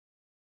Justice.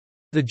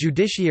 The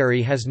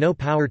judiciary has no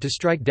power to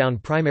strike down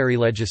primary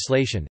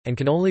legislation, and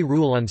can only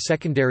rule on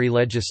secondary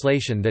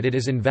legislation that it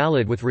is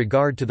invalid with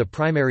regard to the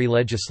primary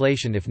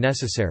legislation if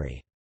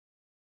necessary.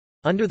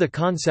 Under the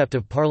concept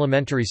of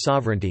parliamentary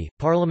sovereignty,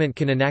 Parliament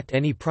can enact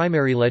any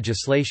primary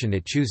legislation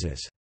it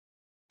chooses.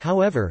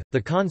 However,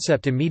 the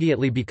concept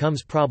immediately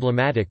becomes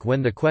problematic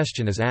when the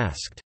question is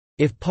asked,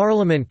 if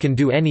Parliament can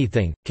do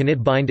anything, can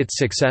it bind its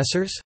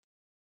successors?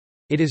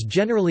 It is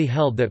generally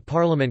held that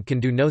Parliament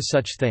can do no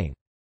such thing.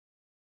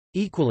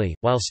 Equally,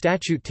 while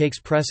statute takes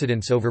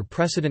precedence over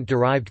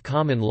precedent-derived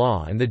common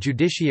law and the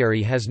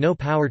judiciary has no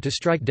power to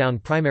strike down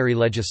primary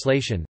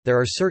legislation, there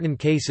are certain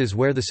cases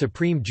where the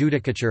Supreme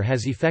Judicature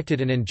has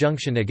effected an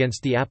injunction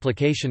against the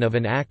application of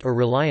an act or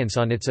reliance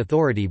on its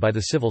authority by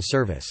the civil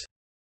service.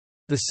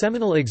 The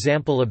seminal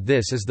example of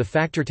this is the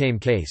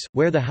Factortame case,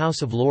 where the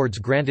House of Lords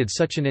granted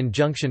such an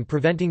injunction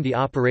preventing the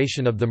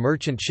operation of the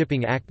Merchant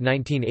Shipping Act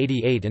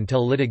 1988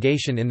 until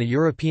litigation in the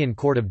European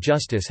Court of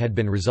Justice had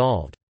been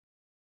resolved.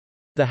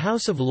 The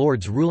House of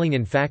Lords ruling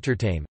in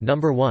Factortame No.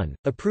 1,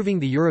 approving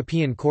the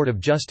European Court of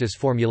Justice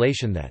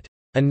formulation that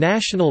A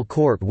national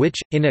court which,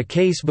 in a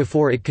case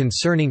before it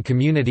concerning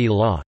community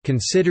law,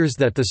 considers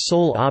that the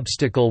sole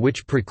obstacle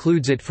which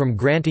precludes it from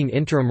granting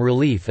interim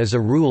relief as a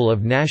rule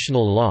of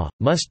national law,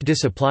 must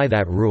disapply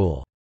that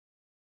rule,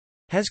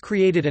 has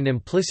created an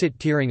implicit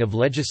tiering of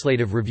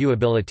legislative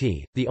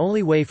reviewability. The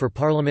only way for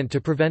Parliament to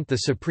prevent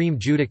the Supreme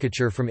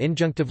Judicature from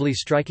injunctively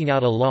striking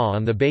out a law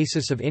on the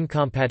basis of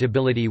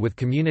incompatibility with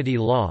community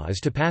law is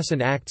to pass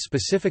an act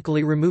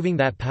specifically removing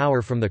that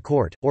power from the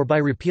court, or by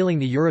repealing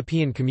the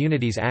European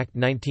Communities Act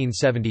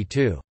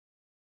 1972.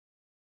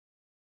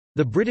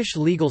 The British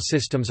legal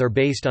systems are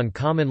based on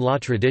common law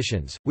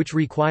traditions, which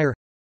require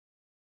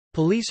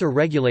police or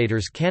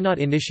regulators cannot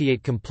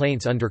initiate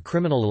complaints under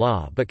criminal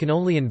law but can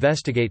only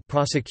investigate.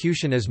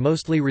 Prosecution is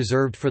mostly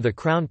reserved for the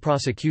Crown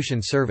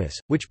Prosecution Service,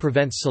 which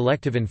prevents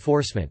selective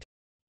enforcement,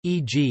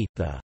 e.g.,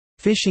 the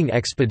fishing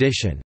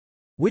expedition,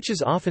 which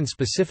is often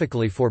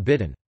specifically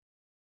forbidden.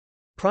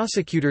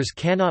 Prosecutors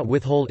cannot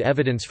withhold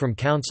evidence from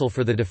counsel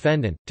for the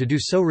defendant, to do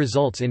so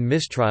results in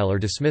mistrial or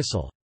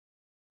dismissal.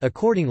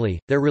 Accordingly,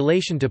 their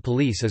relation to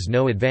police is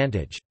no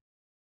advantage.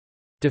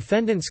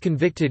 Defendants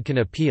convicted can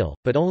appeal,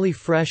 but only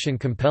fresh and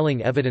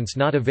compelling evidence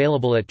not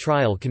available at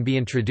trial can be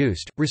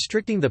introduced,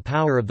 restricting the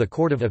power of the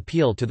Court of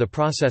Appeal to the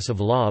process of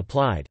law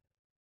applied.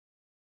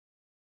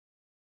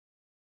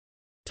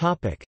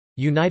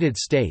 United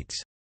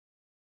States.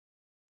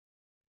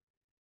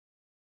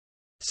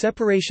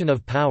 Separation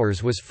of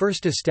powers was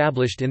first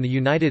established in the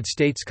United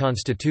States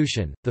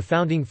Constitution. The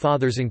Founding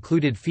Fathers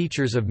included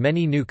features of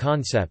many new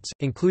concepts,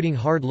 including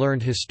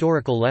hard-learned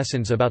historical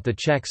lessons about the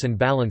checks and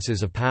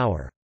balances of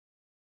power.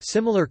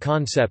 Similar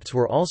concepts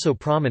were also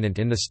prominent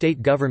in the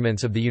state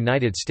governments of the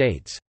United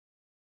States.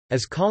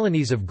 As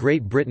colonies of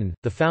Great Britain,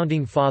 the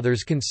Founding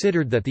Fathers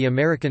considered that the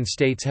American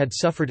states had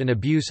suffered an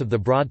abuse of the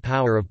broad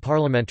power of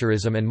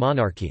parliamentarism and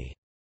monarchy.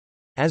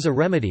 As a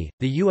remedy,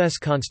 the U.S.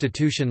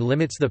 Constitution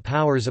limits the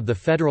powers of the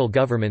federal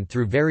government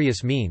through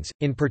various means.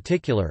 In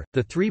particular,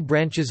 the three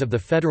branches of the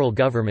federal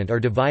government are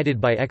divided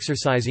by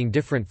exercising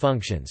different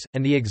functions,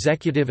 and the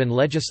executive and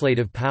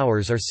legislative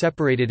powers are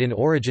separated in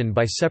origin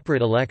by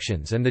separate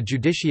elections, and the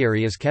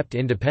judiciary is kept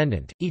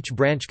independent. Each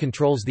branch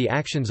controls the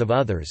actions of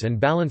others and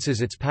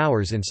balances its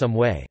powers in some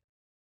way.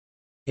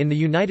 In the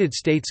United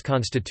States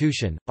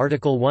Constitution,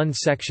 Article 1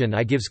 Section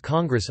I gives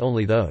Congress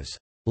only those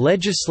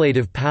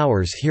legislative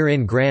powers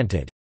herein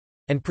granted,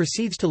 and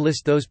proceeds to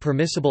list those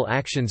permissible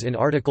actions in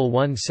Article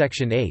 1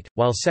 Section 8,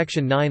 while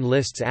Section 9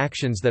 lists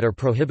actions that are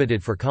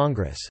prohibited for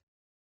Congress.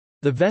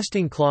 The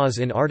vesting clause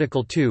in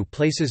Article 2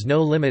 places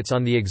no limits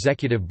on the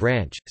executive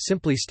branch,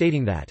 simply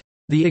stating that,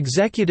 "The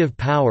executive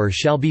power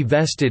shall be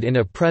vested in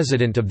a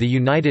President of the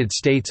United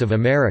States of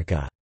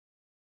America."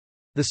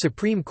 The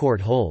Supreme Court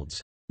holds,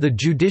 "the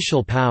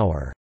judicial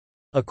power,"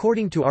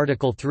 according to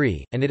Article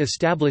 3, and it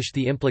established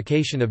the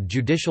implication of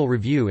judicial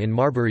review in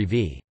Marbury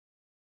v.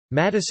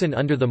 Madison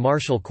under the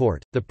Marshall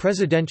Court. The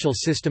presidential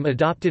system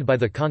adopted by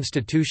the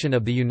Constitution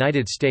of the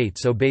United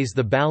States obeys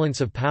the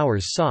balance of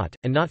powers sought,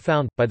 and not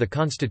found, by the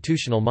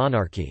constitutional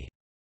monarchy.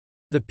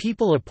 The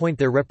people appoint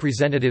their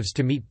representatives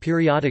to meet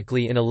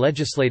periodically in a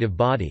legislative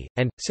body,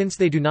 and, since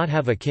they do not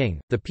have a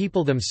king, the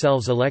people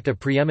themselves elect a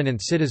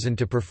preeminent citizen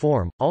to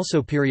perform,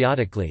 also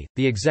periodically,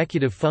 the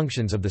executive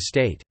functions of the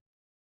state.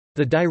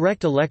 The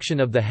direct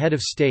election of the head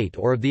of state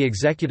or of the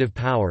executive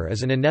power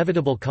is an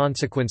inevitable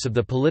consequence of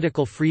the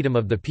political freedom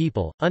of the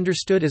people,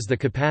 understood as the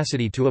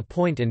capacity to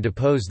appoint and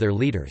depose their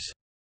leaders.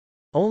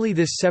 Only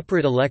this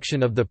separate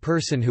election of the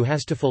person who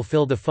has to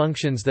fulfill the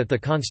functions that the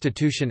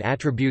Constitution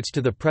attributes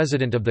to the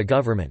President of the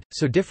government,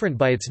 so different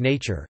by its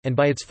nature, and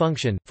by its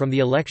function, from the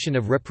election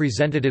of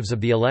representatives of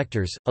the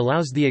electors,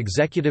 allows the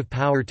executive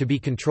power to be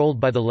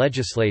controlled by the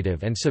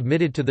legislative and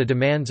submitted to the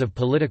demands of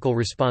political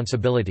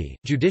responsibility.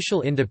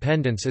 Judicial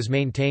independence is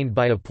maintained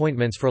by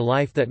appointments for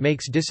life that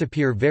makes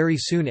disappear very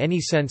soon any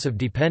sense of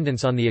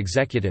dependence on the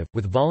executive,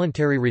 with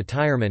voluntary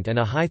retirement and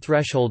a high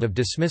threshold of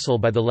dismissal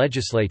by the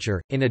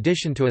legislature, in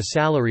addition to a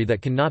salary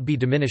that cannot be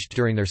diminished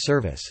during their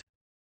service.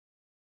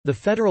 The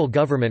federal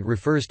government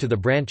refers to the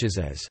branches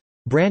as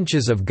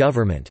branches of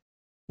government,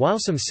 while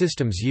some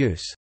systems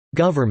use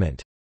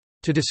government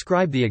to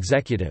describe the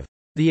executive.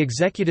 The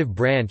executive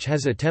branch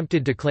has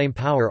attempted to claim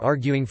power,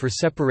 arguing for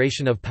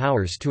separation of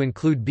powers to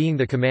include being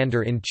the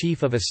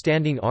commander-in-chief of a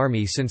standing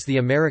army since the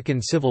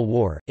American Civil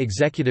War,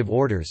 executive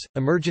orders,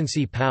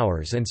 emergency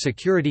powers and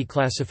security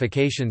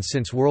classifications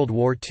since World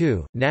War II,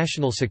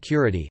 national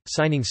security,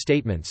 signing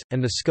statements,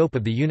 and the scope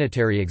of the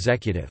unitary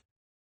executive.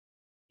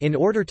 In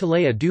order to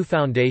lay a due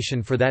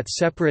foundation for that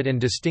separate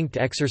and distinct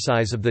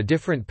exercise of the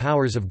different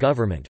powers of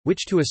government,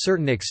 which to a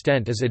certain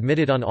extent is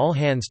admitted on all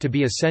hands to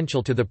be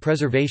essential to the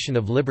preservation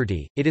of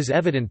liberty, it is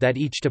evident that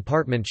each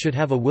department should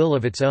have a will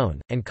of its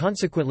own, and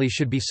consequently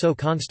should be so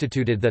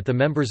constituted that the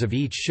members of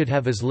each should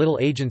have as little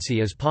agency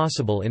as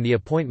possible in the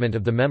appointment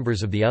of the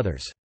members of the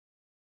others.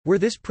 Were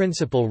this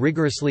principle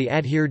rigorously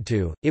adhered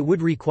to, it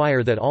would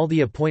require that all the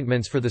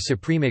appointments for the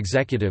supreme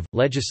executive,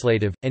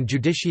 legislative, and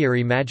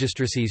judiciary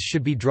magistracies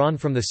should be drawn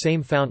from the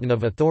same fountain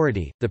of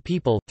authority, the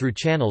people, through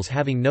channels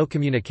having no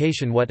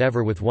communication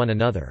whatever with one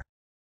another.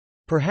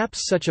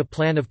 Perhaps such a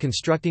plan of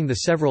constructing the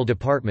several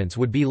departments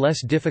would be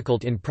less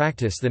difficult in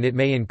practice than it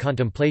may in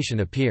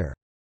contemplation appear.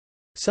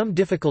 Some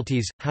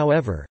difficulties,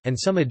 however, and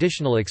some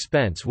additional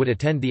expense would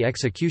attend the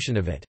execution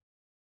of it.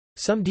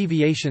 Some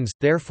deviations,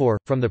 therefore,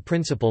 from the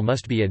principle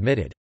must be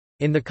admitted.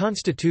 In the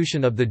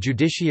constitution of the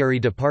Judiciary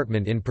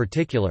Department in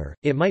particular,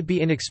 it might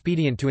be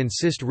inexpedient to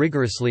insist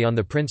rigorously on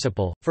the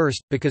principle,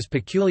 first, because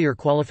peculiar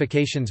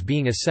qualifications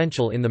being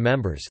essential in the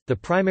members, the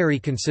primary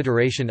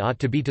consideration ought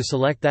to be to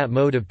select that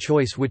mode of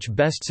choice which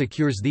best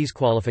secures these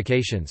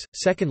qualifications;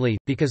 secondly,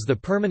 because the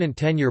permanent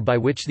tenure by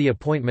which the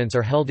appointments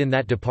are held in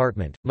that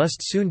department, must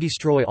soon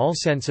destroy all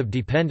sense of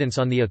dependence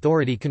on the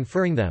authority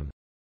conferring them.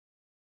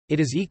 It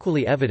is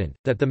equally evident,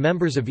 that the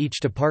members of each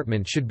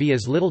department should be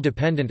as little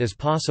dependent as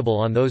possible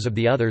on those of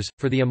the others,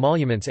 for the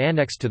emoluments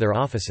annexed to their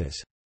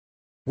offices.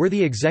 Were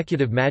the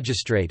executive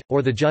magistrate,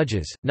 or the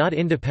judges, not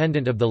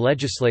independent of the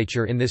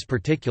legislature in this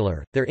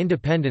particular, their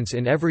independence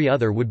in every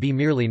other would be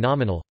merely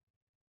nominal.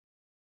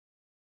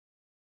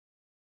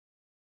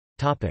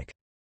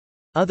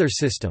 Other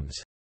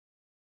systems.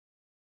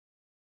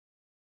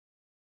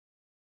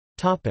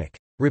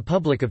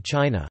 Republic of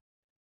China.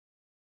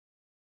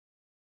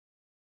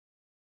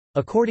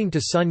 According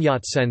to Sun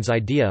Yat-sen's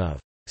idea of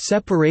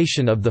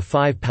separation of the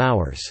five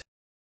powers,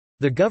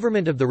 the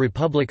government of the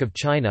Republic of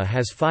China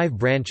has five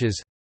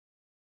branches.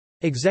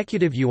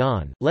 Executive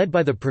Yuan, led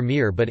by the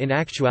premier, but in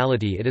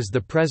actuality it is the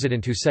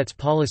president who sets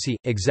policy.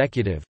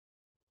 Executive.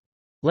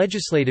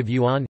 Legislative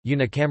Yuan,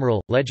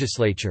 unicameral,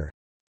 legislature.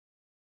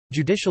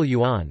 Judicial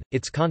Yuan,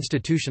 its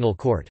constitutional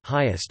court,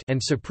 highest, and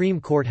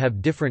Supreme Court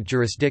have different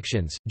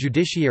jurisdictions.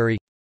 Judiciary.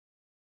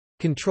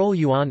 Control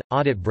Yuan,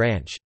 audit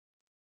branch.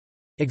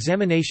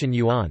 Examination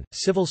Yuan,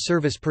 civil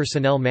service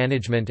personnel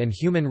management and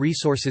human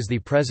resources. The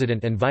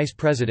president and vice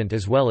president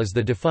as well as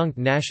the defunct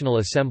National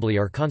Assembly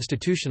are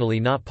constitutionally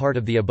not part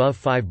of the above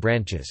five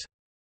branches.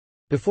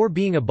 Before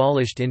being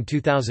abolished in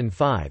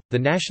 2005, the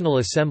National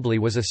Assembly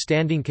was a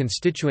standing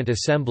constituent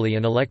assembly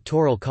and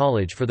electoral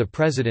college for the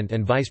president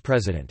and vice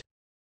president.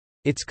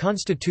 Its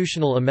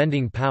constitutional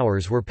amending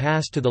powers were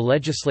passed to the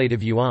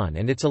legislative Yuan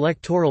and its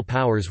electoral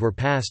powers were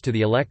passed to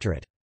the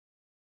electorate.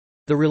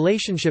 The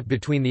relationship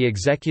between the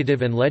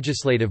executive and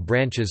legislative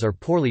branches are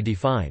poorly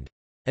defined.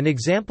 An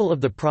example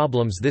of the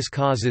problems this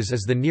causes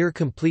is the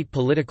near-complete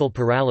political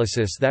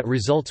paralysis that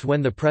results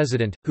when the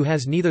president, who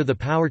has neither the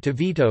power to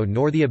veto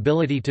nor the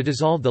ability to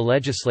dissolve the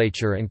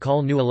legislature and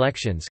call new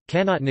elections,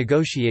 cannot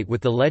negotiate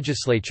with the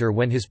legislature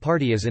when his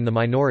party is in the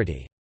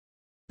minority.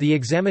 The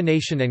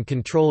examination and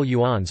control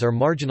Yuans are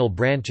marginal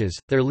branches,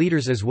 their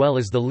leaders as well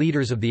as the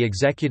leaders of the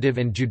executive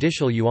and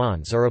judicial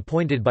Yuans are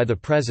appointed by the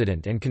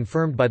president and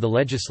confirmed by the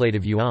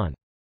legislative Yuan.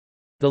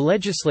 The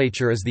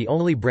legislature is the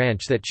only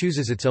branch that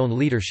chooses its own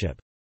leadership.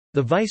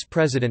 The vice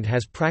president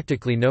has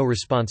practically no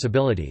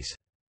responsibilities.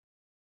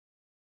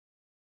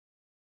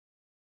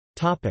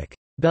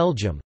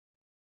 Belgium.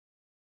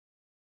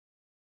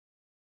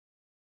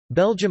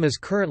 Belgium is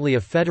currently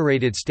a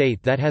federated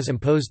state that has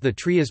imposed the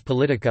trias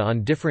politica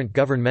on different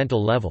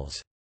governmental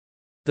levels.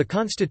 The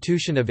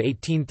Constitution of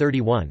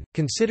 1831,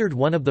 considered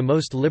one of the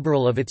most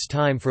liberal of its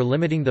time for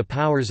limiting the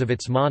powers of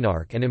its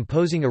monarch and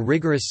imposing a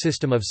rigorous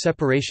system of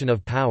separation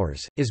of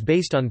powers, is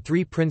based on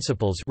three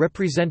principles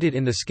represented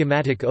in the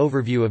schematic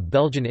overview of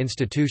Belgian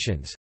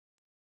institutions.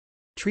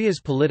 Trias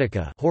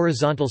politica,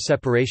 horizontal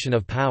separation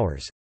of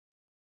powers.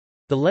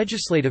 The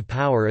legislative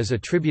power is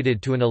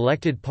attributed to an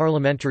elected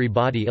parliamentary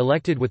body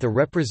elected with a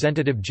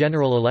representative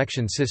general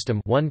election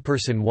system, one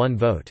person one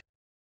vote.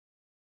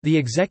 The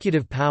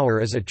executive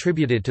power is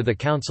attributed to the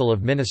Council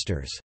of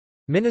Ministers.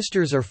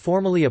 Ministers are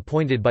formally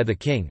appointed by the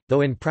king, though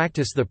in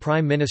practice the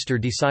prime minister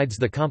decides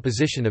the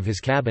composition of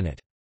his cabinet.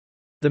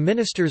 The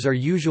ministers are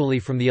usually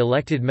from the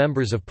elected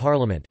members of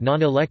parliament.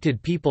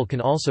 Non-elected people can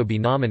also be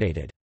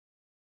nominated.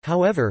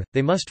 However,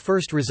 they must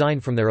first resign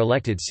from their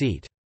elected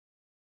seat.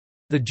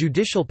 The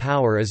judicial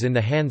power is in the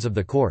hands of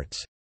the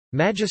courts.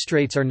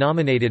 Magistrates are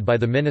nominated by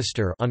the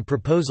minister on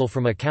proposal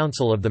from a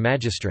council of the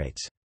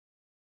magistrates.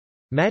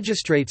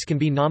 Magistrates can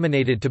be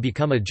nominated to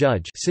become a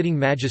judge, sitting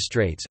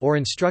magistrates, or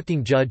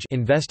instructing judge,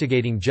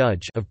 investigating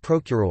judge of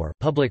procureur,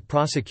 public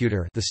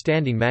prosecutor, the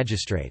standing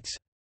magistrates.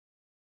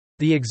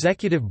 The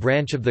executive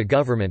branch of the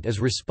government is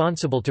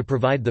responsible to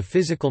provide the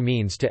physical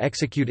means to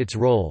execute its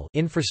role,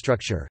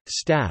 infrastructure,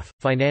 staff,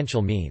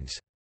 financial means.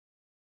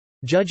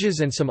 Judges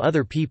and some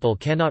other people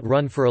cannot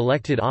run for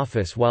elected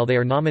office while they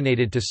are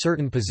nominated to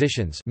certain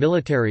positions: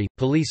 military,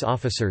 police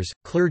officers,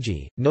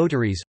 clergy,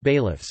 notaries,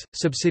 bailiffs.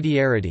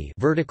 Subsidiarity,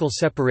 vertical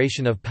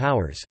separation of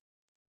powers.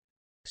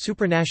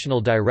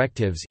 Supranational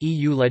directives,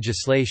 EU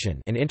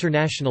legislation, and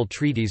international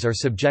treaties are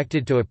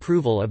subjected to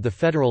approval of the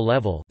federal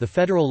level, the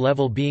federal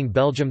level being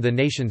Belgium, the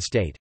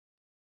nation-state.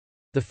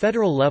 The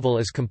federal level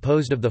is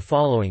composed of the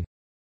following: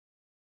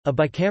 a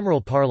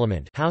bicameral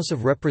parliament, House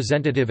of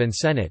Representative and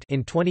Senate.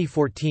 In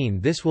 2014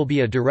 this will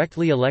be a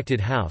directly elected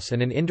House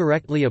and an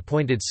indirectly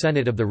appointed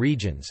Senate of the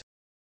regions.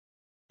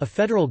 A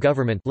federal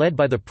government led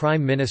by the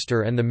Prime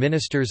Minister and the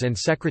Ministers and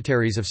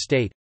Secretaries of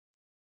State.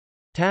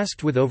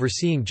 Tasked with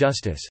overseeing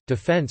justice,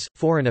 defense,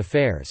 foreign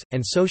affairs,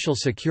 and social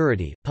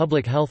security,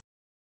 public health.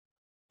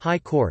 High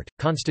Court,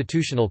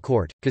 Constitutional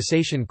Court,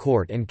 Cassation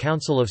Court and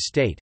Council of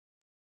State.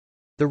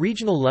 The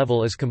regional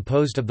level is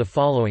composed of the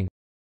following: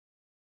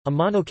 a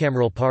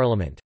monocameral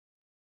parliament.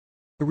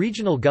 A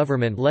regional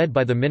government led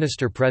by the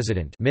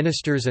minister-president,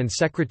 ministers and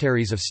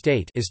secretaries of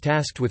state, is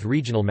tasked with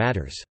regional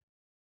matters.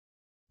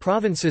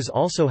 Provinces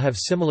also have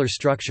similar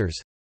structures.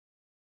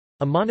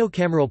 A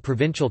monocameral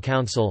provincial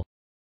council.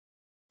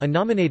 A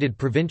nominated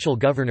provincial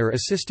governor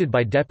assisted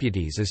by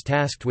deputies is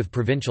tasked with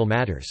provincial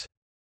matters.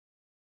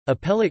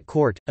 Appellate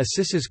court,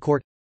 assises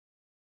court.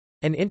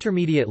 An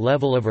intermediate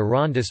level of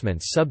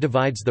arrondissements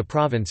subdivides the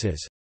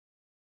provinces.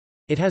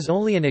 It has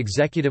only an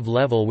executive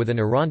level with an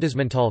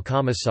arrondissemental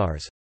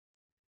commissars.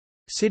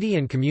 City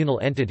and communal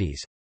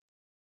entities.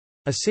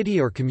 A city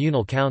or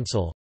communal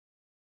council.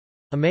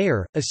 A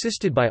mayor,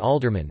 assisted by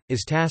aldermen,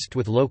 is tasked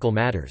with local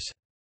matters.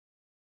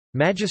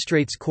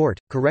 Magistrates' court,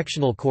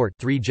 correctional court,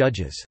 3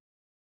 judges.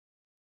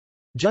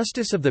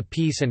 Justice of the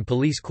Peace and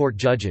Police Court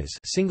judges,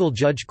 single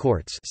judge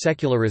courts,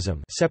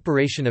 secularism,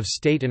 separation of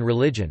state and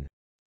religion.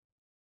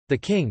 The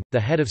king, the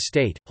head of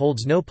state,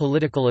 holds no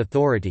political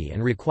authority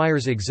and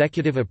requires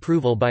executive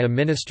approval by a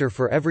minister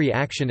for every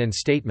action and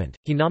statement.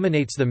 He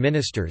nominates the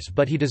ministers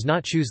but he does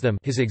not choose them,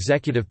 his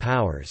executive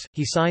powers.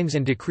 He signs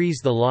and decrees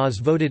the laws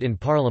voted in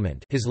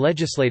parliament, his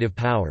legislative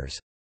powers.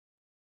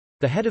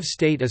 The head of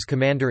state is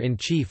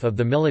commander-in-chief of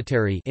the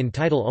military in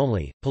title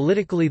only.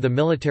 Politically, the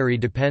military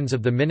depends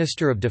of the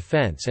Minister of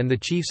Defense, and the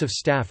chiefs of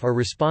staff are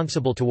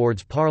responsible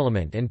towards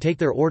parliament and take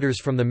their orders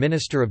from the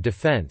Minister of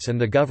Defense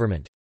and the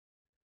government.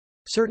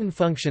 Certain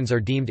functions are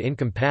deemed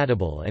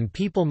incompatible and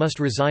people must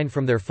resign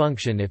from their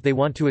function if they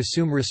want to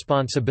assume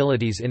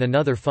responsibilities in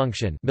another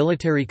function.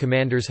 Military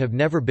commanders have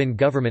never been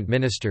government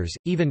ministers,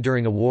 even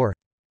during a war.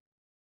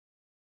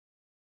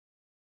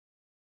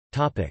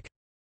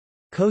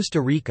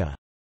 Costa Rica.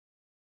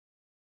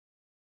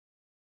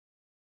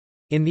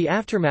 In the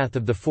aftermath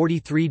of the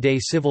 43-day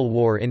civil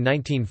war in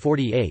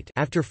 1948,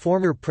 after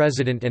former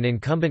president and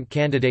incumbent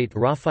candidate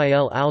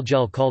Rafael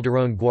Alguel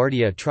Calderón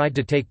Guardia tried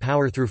to take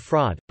power through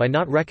fraud, by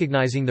not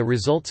recognizing the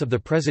results of the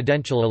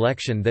presidential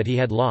election that he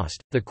had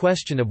lost, the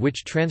question of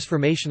which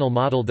transformational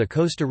model the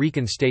Costa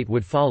Rican state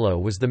would follow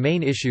was the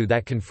main issue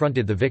that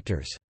confronted the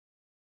victors.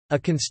 A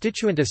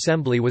constituent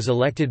assembly was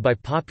elected by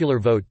popular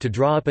vote to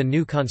draw up a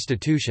new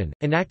constitution,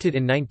 enacted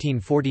in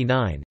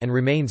 1949, and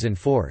remains in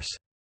force.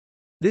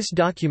 This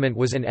document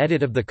was an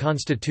edit of the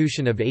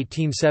Constitution of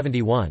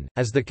 1871,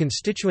 as the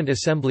Constituent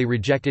Assembly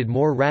rejected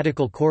more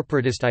radical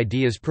corporatist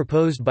ideas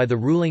proposed by the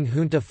ruling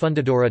Junta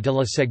Fundadora de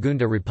la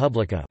Segunda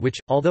República, which,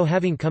 although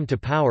having come to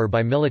power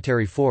by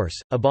military force,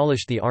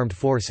 abolished the armed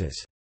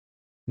forces.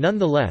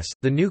 Nonetheless,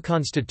 the new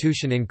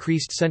constitution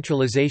increased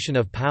centralization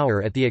of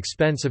power at the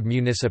expense of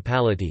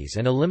municipalities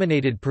and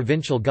eliminated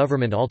provincial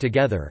government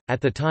altogether.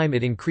 At the time,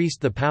 it increased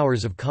the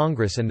powers of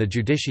Congress and the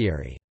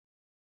judiciary.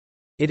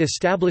 It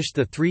established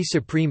the 3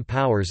 supreme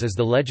powers as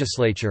the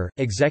legislature,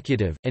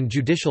 executive, and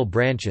judicial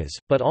branches,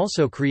 but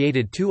also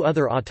created 2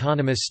 other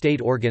autonomous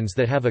state organs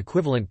that have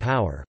equivalent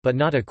power, but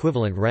not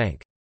equivalent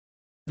rank.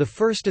 The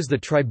first is the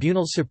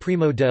Tribunal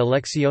Supremo de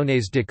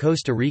Elecciones de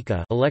Costa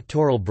Rica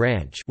electoral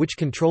branch, which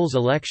controls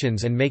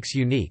elections and makes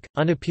unique,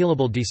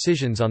 unappealable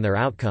decisions on their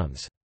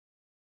outcomes.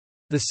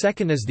 The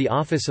second is the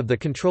Office of the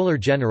Comptroller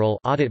General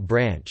Audit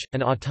Branch,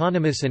 an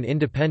autonomous and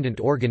independent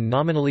organ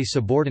nominally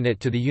subordinate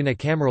to the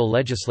unicameral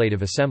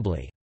Legislative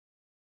Assembly.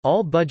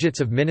 All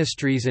budgets of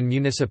ministries and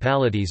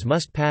municipalities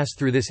must pass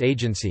through this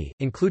agency,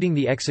 including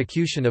the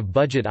execution of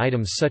budget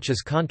items such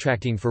as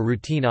contracting for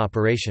routine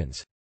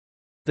operations.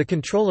 The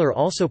Comptroller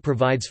also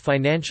provides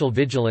financial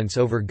vigilance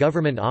over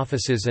government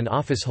offices and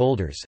office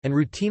holders, and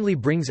routinely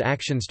brings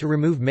actions to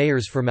remove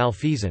mayors for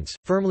malfeasance,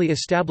 firmly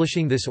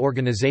establishing this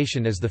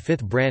organization as the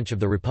 5th branch of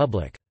the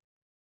Republic.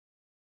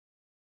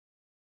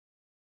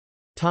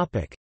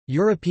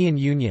 European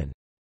Union.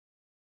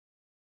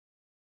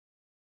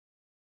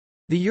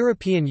 The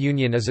European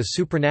Union is a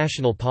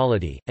supranational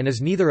polity, and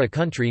is neither a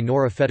country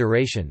nor a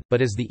federation,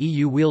 but as the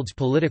EU wields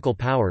political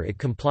power it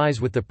complies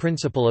with the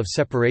principle of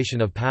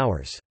separation of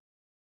powers.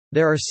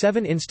 There are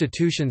 7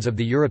 institutions of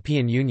the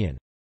European Union.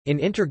 In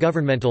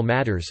intergovernmental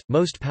matters,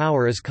 most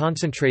power is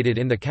concentrated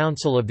in the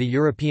Council of the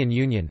European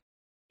Union,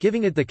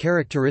 giving it the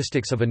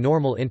characteristics of a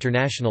normal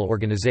international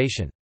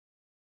organization.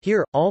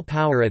 Here, all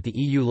power at the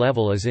EU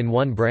level is in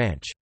one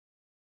branch.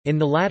 In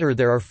the latter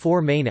there are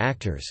 4 main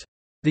actors.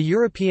 The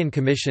European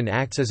Commission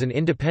acts as an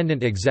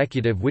independent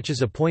executive which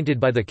is appointed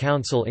by the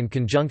Council in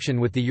conjunction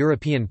with the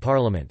European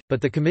Parliament,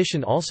 but the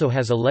Commission also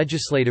has a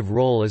legislative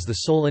role as the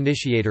sole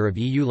initiator of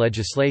EU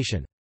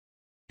legislation.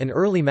 An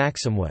early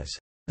maxim was,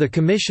 "The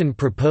Commission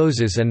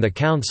proposes and the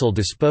Council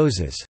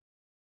disposes."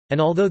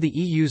 And although the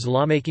EU's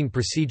lawmaking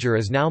procedure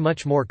is now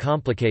much more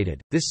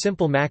complicated, this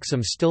simple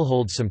maxim still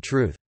holds some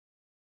truth.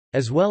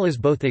 As well as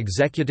both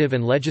executive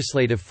and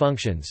legislative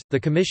functions, the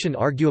Commission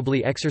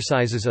arguably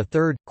exercises a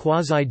third,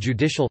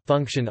 quasi-judicial,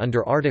 function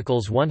under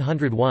Articles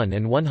 101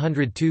 and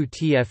 102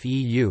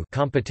 TFEU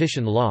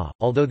competition law,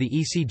 although the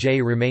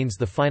ECJ remains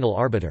the final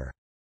arbiter.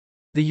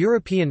 The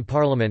European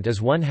Parliament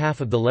is one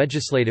half of the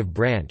legislative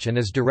branch and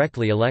is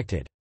directly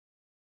elected.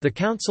 The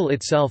Council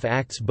itself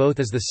acts both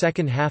as the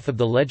second half of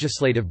the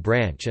legislative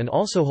branch and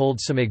also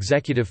holds some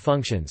executive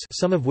functions,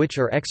 some of which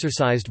are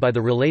exercised by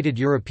the related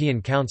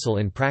European Council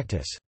in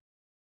practice.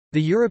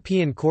 The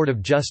European Court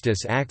of Justice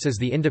acts as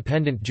the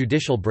independent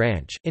judicial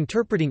branch,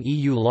 interpreting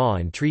EU law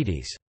and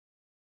treaties.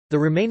 The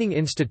remaining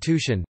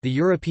institution, the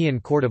European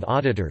Court of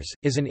Auditors,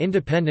 is an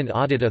independent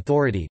audit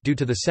authority due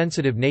to the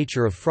sensitive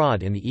nature of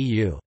fraud in the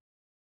EU.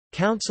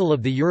 Council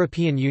of the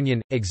European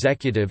Union,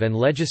 Executive and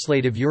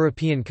Legislative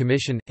European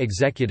Commission,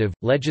 Executive,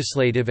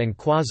 Legislative and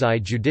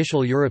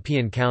Quasi-Judicial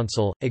European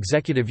Council,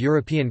 Executive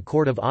European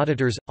Court of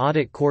Auditors,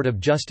 Audit Court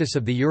of Justice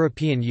of the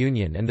European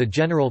Union and the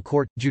General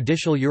Court,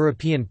 Judicial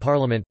European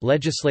Parliament,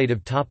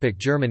 Legislative topic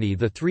Germany.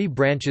 The three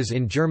branches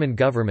in German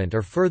government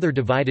are further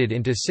divided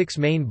into six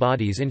main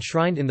bodies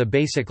enshrined in the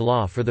Basic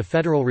Law for the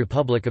Federal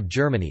Republic of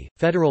Germany: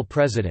 Federal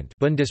President,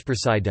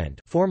 Bundespräsident,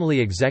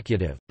 formally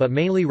executive, but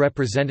mainly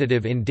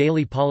representative in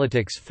daily politics,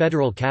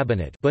 Federal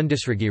Cabinet,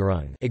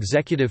 Bundesregierung,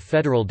 Executive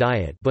Federal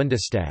Diet,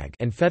 Bundestag,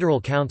 and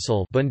Federal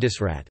Council,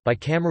 Bundesrat,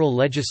 bicameral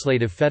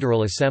Legislative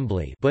Federal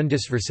Assembly,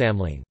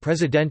 Bundesversammlung,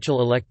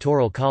 Presidential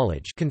Electoral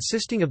College,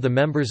 consisting of the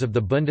members of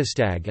the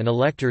Bundestag and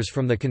electors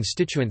from the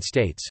constituent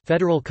states,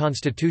 Federal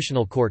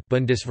Constitutional Court,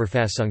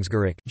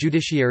 Bundesverfassungsgericht,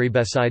 Judiciary.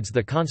 Besides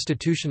the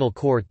Constitutional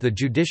Court, the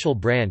judicial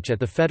branch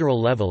at the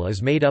federal level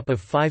is made up of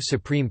 5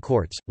 Supreme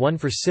Courts, one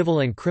for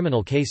civil and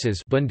criminal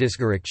cases,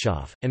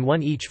 Bundesgerichtshof, and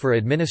one each for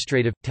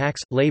administrative,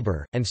 tax,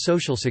 labor, and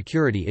social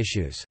security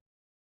issues.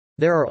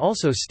 There are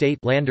also state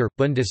Länder,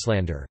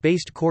 Bundesländer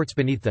based courts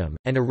beneath them,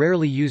 and a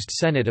rarely used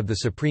Senate of the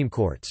Supreme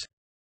Courts.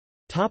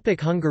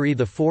 Hungary.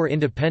 The 4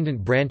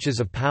 independent branches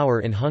of power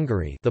in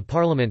Hungary, the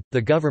parliament,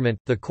 the government,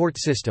 the court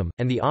system,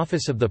 and the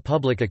office of the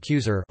public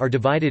accuser, are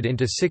divided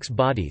into 6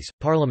 bodies: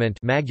 parliament,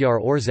 Magyar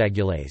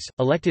Országgyűlés,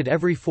 elected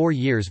every 4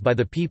 years by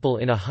the people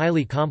in a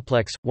highly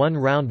complex,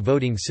 one-round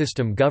voting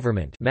system;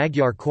 government,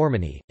 Magyar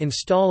Kormány,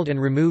 installed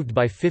and removed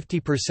by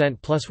 50%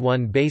 plus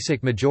 1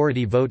 basic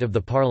majority vote of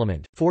the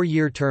parliament;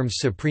 4-year terms;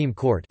 Supreme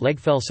Court,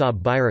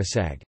 Legfelsőbb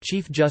Bíróság,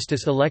 Chief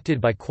Justice elected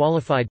by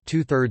qualified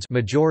 2/3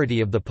 majority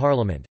of the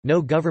parliament;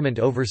 no government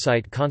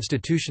oversight;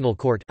 Constitutional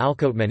Court,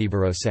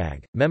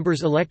 Alkotmánybíróság,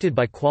 members elected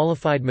by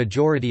qualified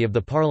majority of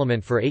the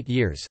parliament for 8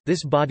 years.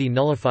 This body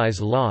nullifies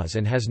laws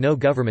and has no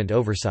government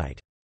oversight.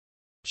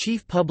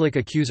 Chief Public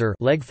Accuser,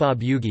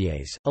 Legfőbb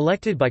Ügyész,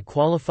 elected by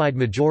qualified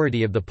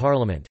majority of the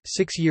parliament,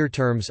 6-year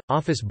terms,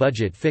 office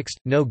budget fixed,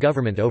 no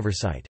government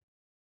oversight.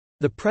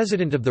 The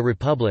President of the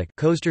Republic,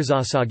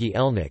 Köztársasági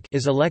elnök,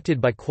 is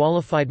elected by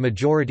qualified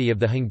majority of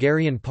the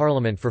Hungarian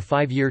parliament for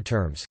 5-year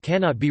terms,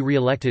 cannot be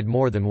re-elected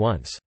more than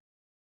once.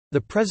 The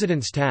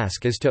President's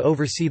task is to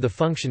oversee the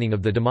functioning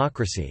of the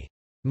democracy.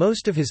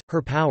 Most of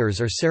her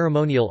powers are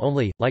ceremonial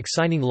only, like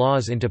signing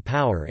laws into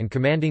power and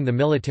commanding the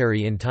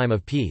military in time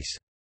of peace.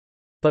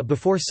 But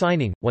before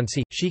signing,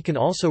 she can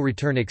also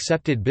return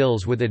accepted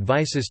bills with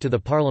advices to the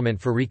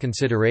Parliament for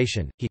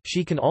reconsideration.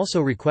 She can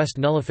also request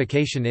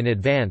nullification in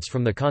advance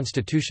from the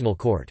Constitutional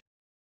Court.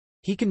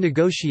 He can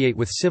negotiate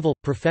with civil,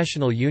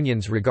 professional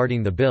unions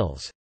regarding the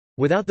bills.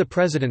 Without the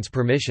President's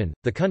permission,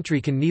 the country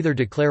can neither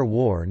declare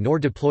war nor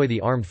deploy the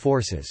armed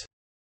forces.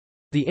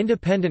 The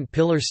independent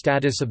pillar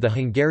status of the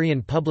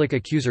Hungarian Public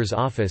Accuser's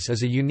Office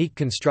is a unique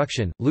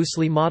construction,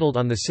 loosely modelled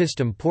on the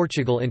system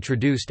Portugal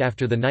introduced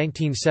after the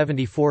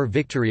 1974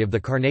 victory of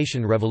the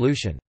Carnation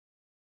Revolution.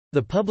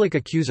 The Public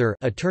Accuser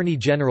Attorney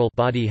General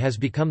body has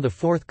become the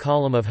 4th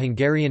column of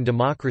Hungarian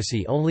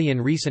democracy only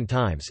in recent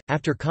times.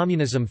 After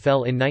communism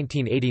fell in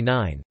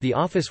 1989, the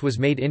office was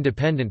made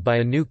independent by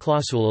a new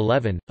Clausule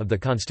 11 of the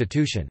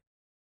Constitution.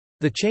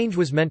 The change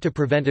was meant to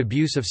prevent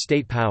abuse of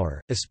state power,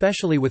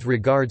 especially with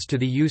regards to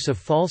the use of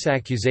false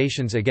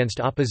accusations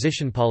against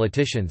opposition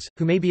politicians,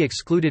 who may be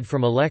excluded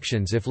from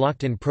elections if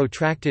locked in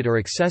protracted or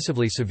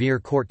excessively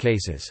severe court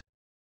cases.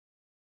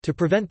 To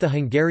prevent the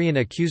Hungarian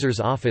Accuser's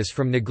Office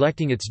from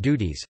neglecting its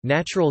duties,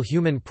 natural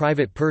human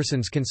private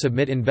persons can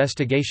submit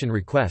investigation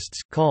requests,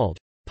 called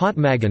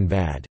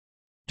potmagánvád,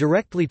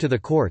 directly to the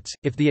courts,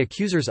 if the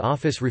Accuser's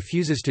Office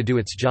refuses to do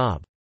its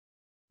job.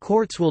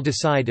 Courts will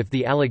decide if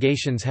the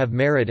allegations have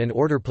merit and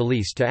order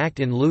police to act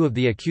in lieu of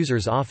the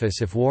Accuser's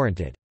Office if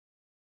warranted.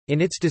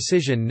 In its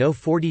decision No.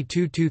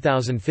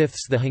 42/2005,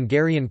 the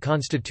Hungarian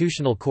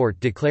Constitutional Court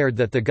declared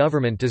that the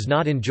government does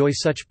not enjoy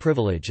such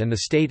privilege and the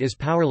state is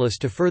powerless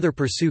to further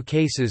pursue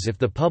cases if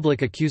the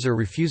public accuser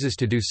refuses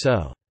to do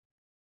so.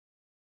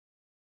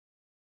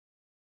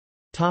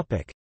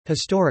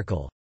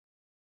 Historical.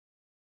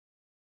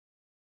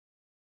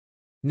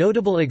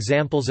 Notable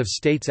examples of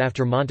states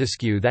after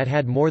Montesquieu that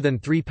had more than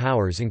 3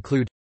 powers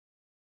include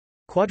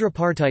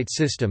quadripartite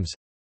systems,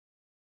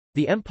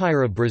 The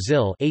Empire of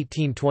Brazil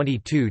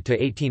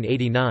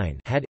 1822–1889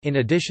 had, in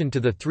addition to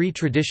the three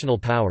traditional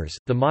powers,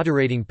 the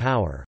moderating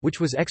power, which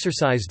was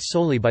exercised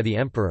solely by the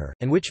emperor,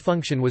 and which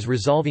function was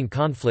resolving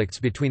conflicts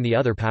between the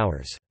other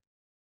powers.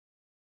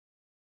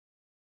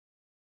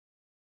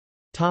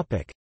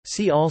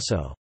 See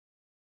also: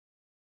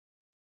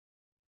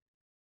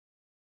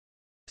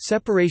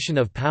 Separation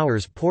of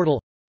powers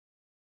portal,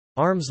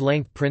 Arm's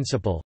length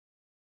principle,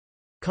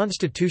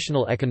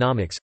 Constitutional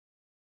economics,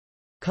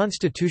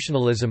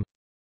 Constitutionalism,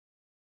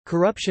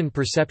 Corruption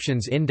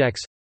Perceptions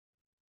Index,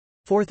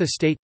 Fourth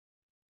Estate,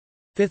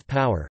 Fifth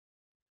Power,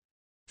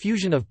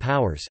 Fusion of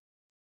powers,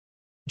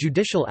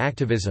 Judicial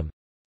activism,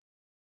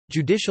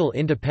 Judicial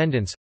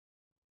independence,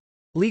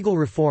 Legal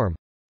reform,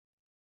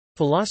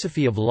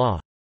 Philosophy of law,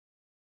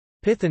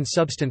 Pith and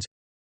substance,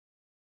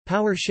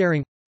 Power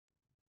sharing,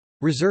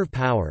 Reserve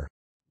power,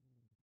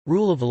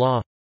 Rule of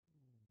law,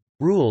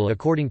 Rule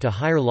according to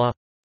higher law,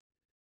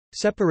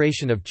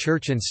 Separation of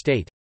church and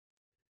state,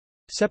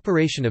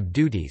 Separation of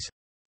duties,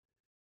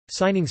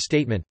 Signing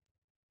statement.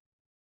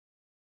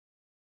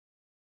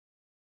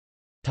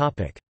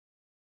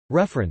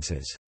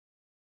 References.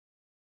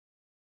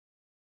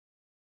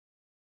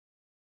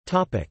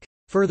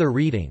 Further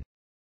reading.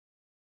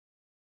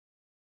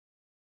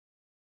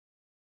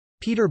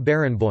 Peter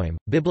Barenboim,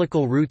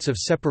 Biblical Roots of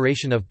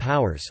Separation of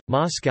Powers,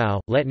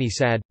 Moscow, Letny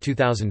Sad,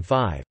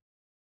 2005.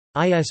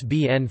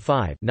 ISBN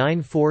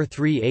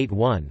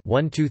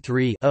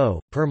 5-94381-123-0,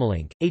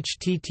 permalink,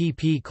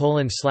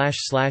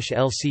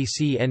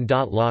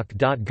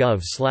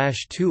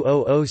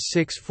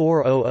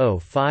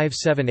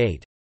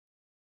 http://lcc.loc.gov/2006400578.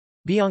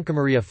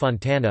 Biancamaria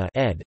Fontana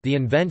ed., The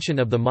Invention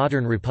of the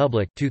Modern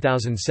Republic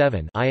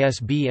 2007,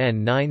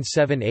 ISBN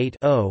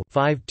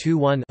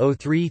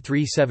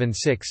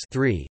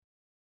 978-0-521-03376-3.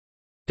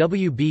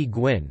 W. B.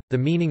 Gwynne, The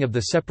Meaning of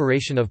the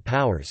Separation of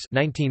Powers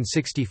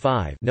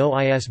 1965, no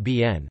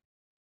ISBN.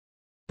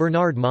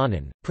 Bernard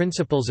Monin,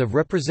 Principles of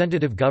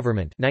Representative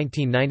Government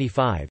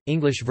 1995,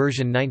 English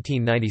version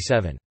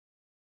 1997.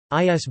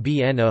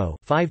 ISBN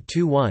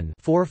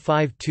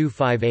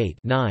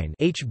 0-521-45258-9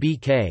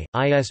 HBK,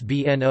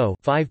 ISBN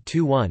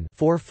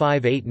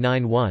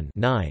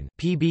 0-521-45891-9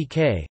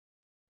 PBK.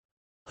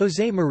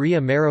 José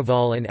María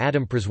Marival and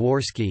Adam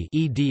Przeworski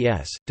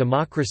eds,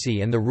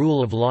 Democracy and the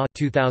Rule of Law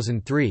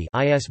 2003,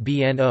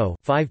 ISBN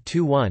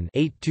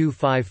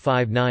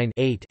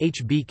 0-521-82559-8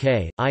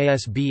 HBK,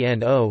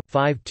 ISBN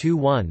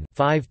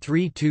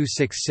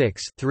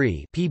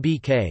 0-521-53266-3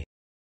 PBK.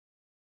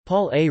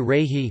 Paul A.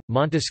 Rahe,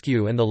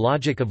 Montesquieu and the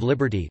Logic of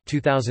Liberty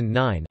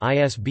 2009,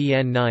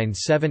 ISBN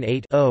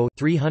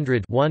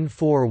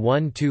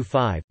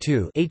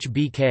 978-0-300-14125-2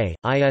 HBK,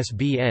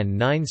 ISBN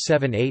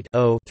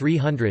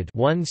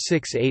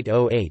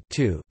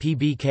 978-0-300-16808-2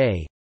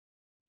 PBK.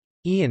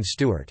 Ian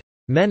Stewart.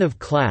 Men of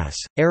Class,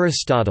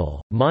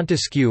 Aristotle,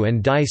 Montesquieu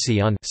and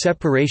Dicey on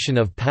Separation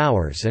of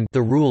Powers and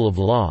the Rule of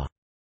Law.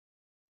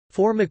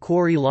 4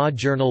 Macquarie Law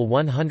Journal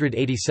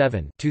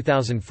 187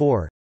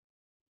 2004.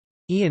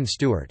 Ian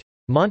Stewart.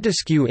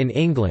 Montesquieu in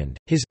England,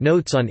 His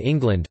Notes on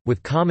England,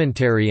 with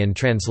Commentary and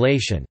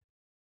Translation.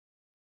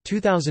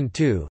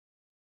 2002.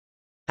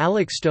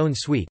 Alec Stone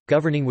Sweet,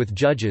 Governing with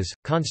Judges,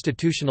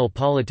 Constitutional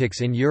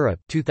Politics in Europe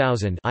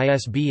 2000,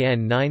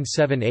 ISBN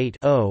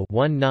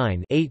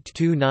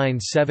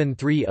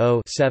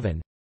 978-0-19-829730-7.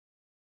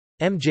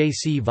 M. J.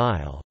 C.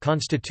 Weil,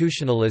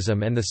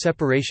 Constitutionalism and the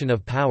Separation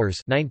of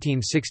Powers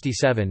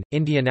 1967,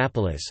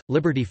 Indianapolis,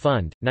 Liberty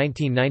Fund,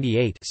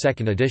 1998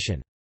 2nd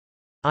edition.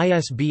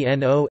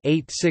 ISBN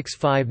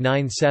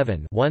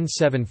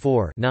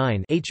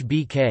 0-86597-174-9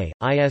 HBK,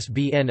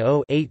 ISBN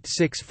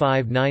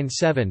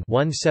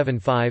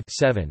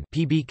 0-86597-175-7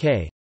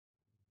 PBK.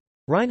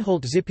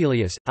 Reinhold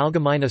Zippelius,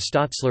 Allgemeine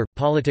Staatsler,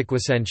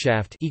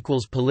 Politikwissenschaft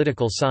 =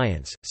 Political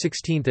Science,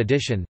 16th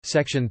edition,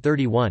 Section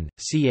 31,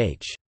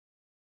 ch.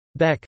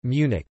 Beck,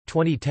 Munich,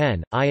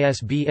 2010,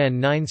 ISBN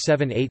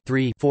 978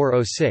 3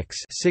 406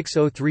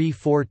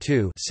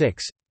 60342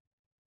 6.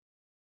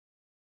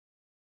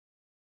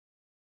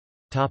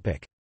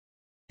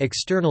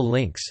 External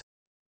links.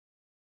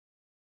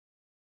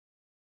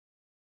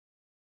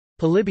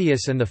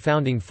 Polybius and the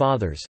Founding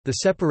Fathers, The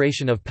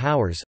Separation of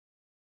Powers.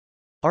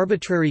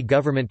 Arbitrary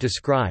government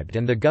described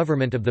and the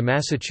government of the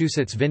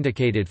Massachusetts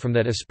vindicated from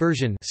that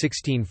aspersion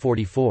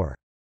 1644.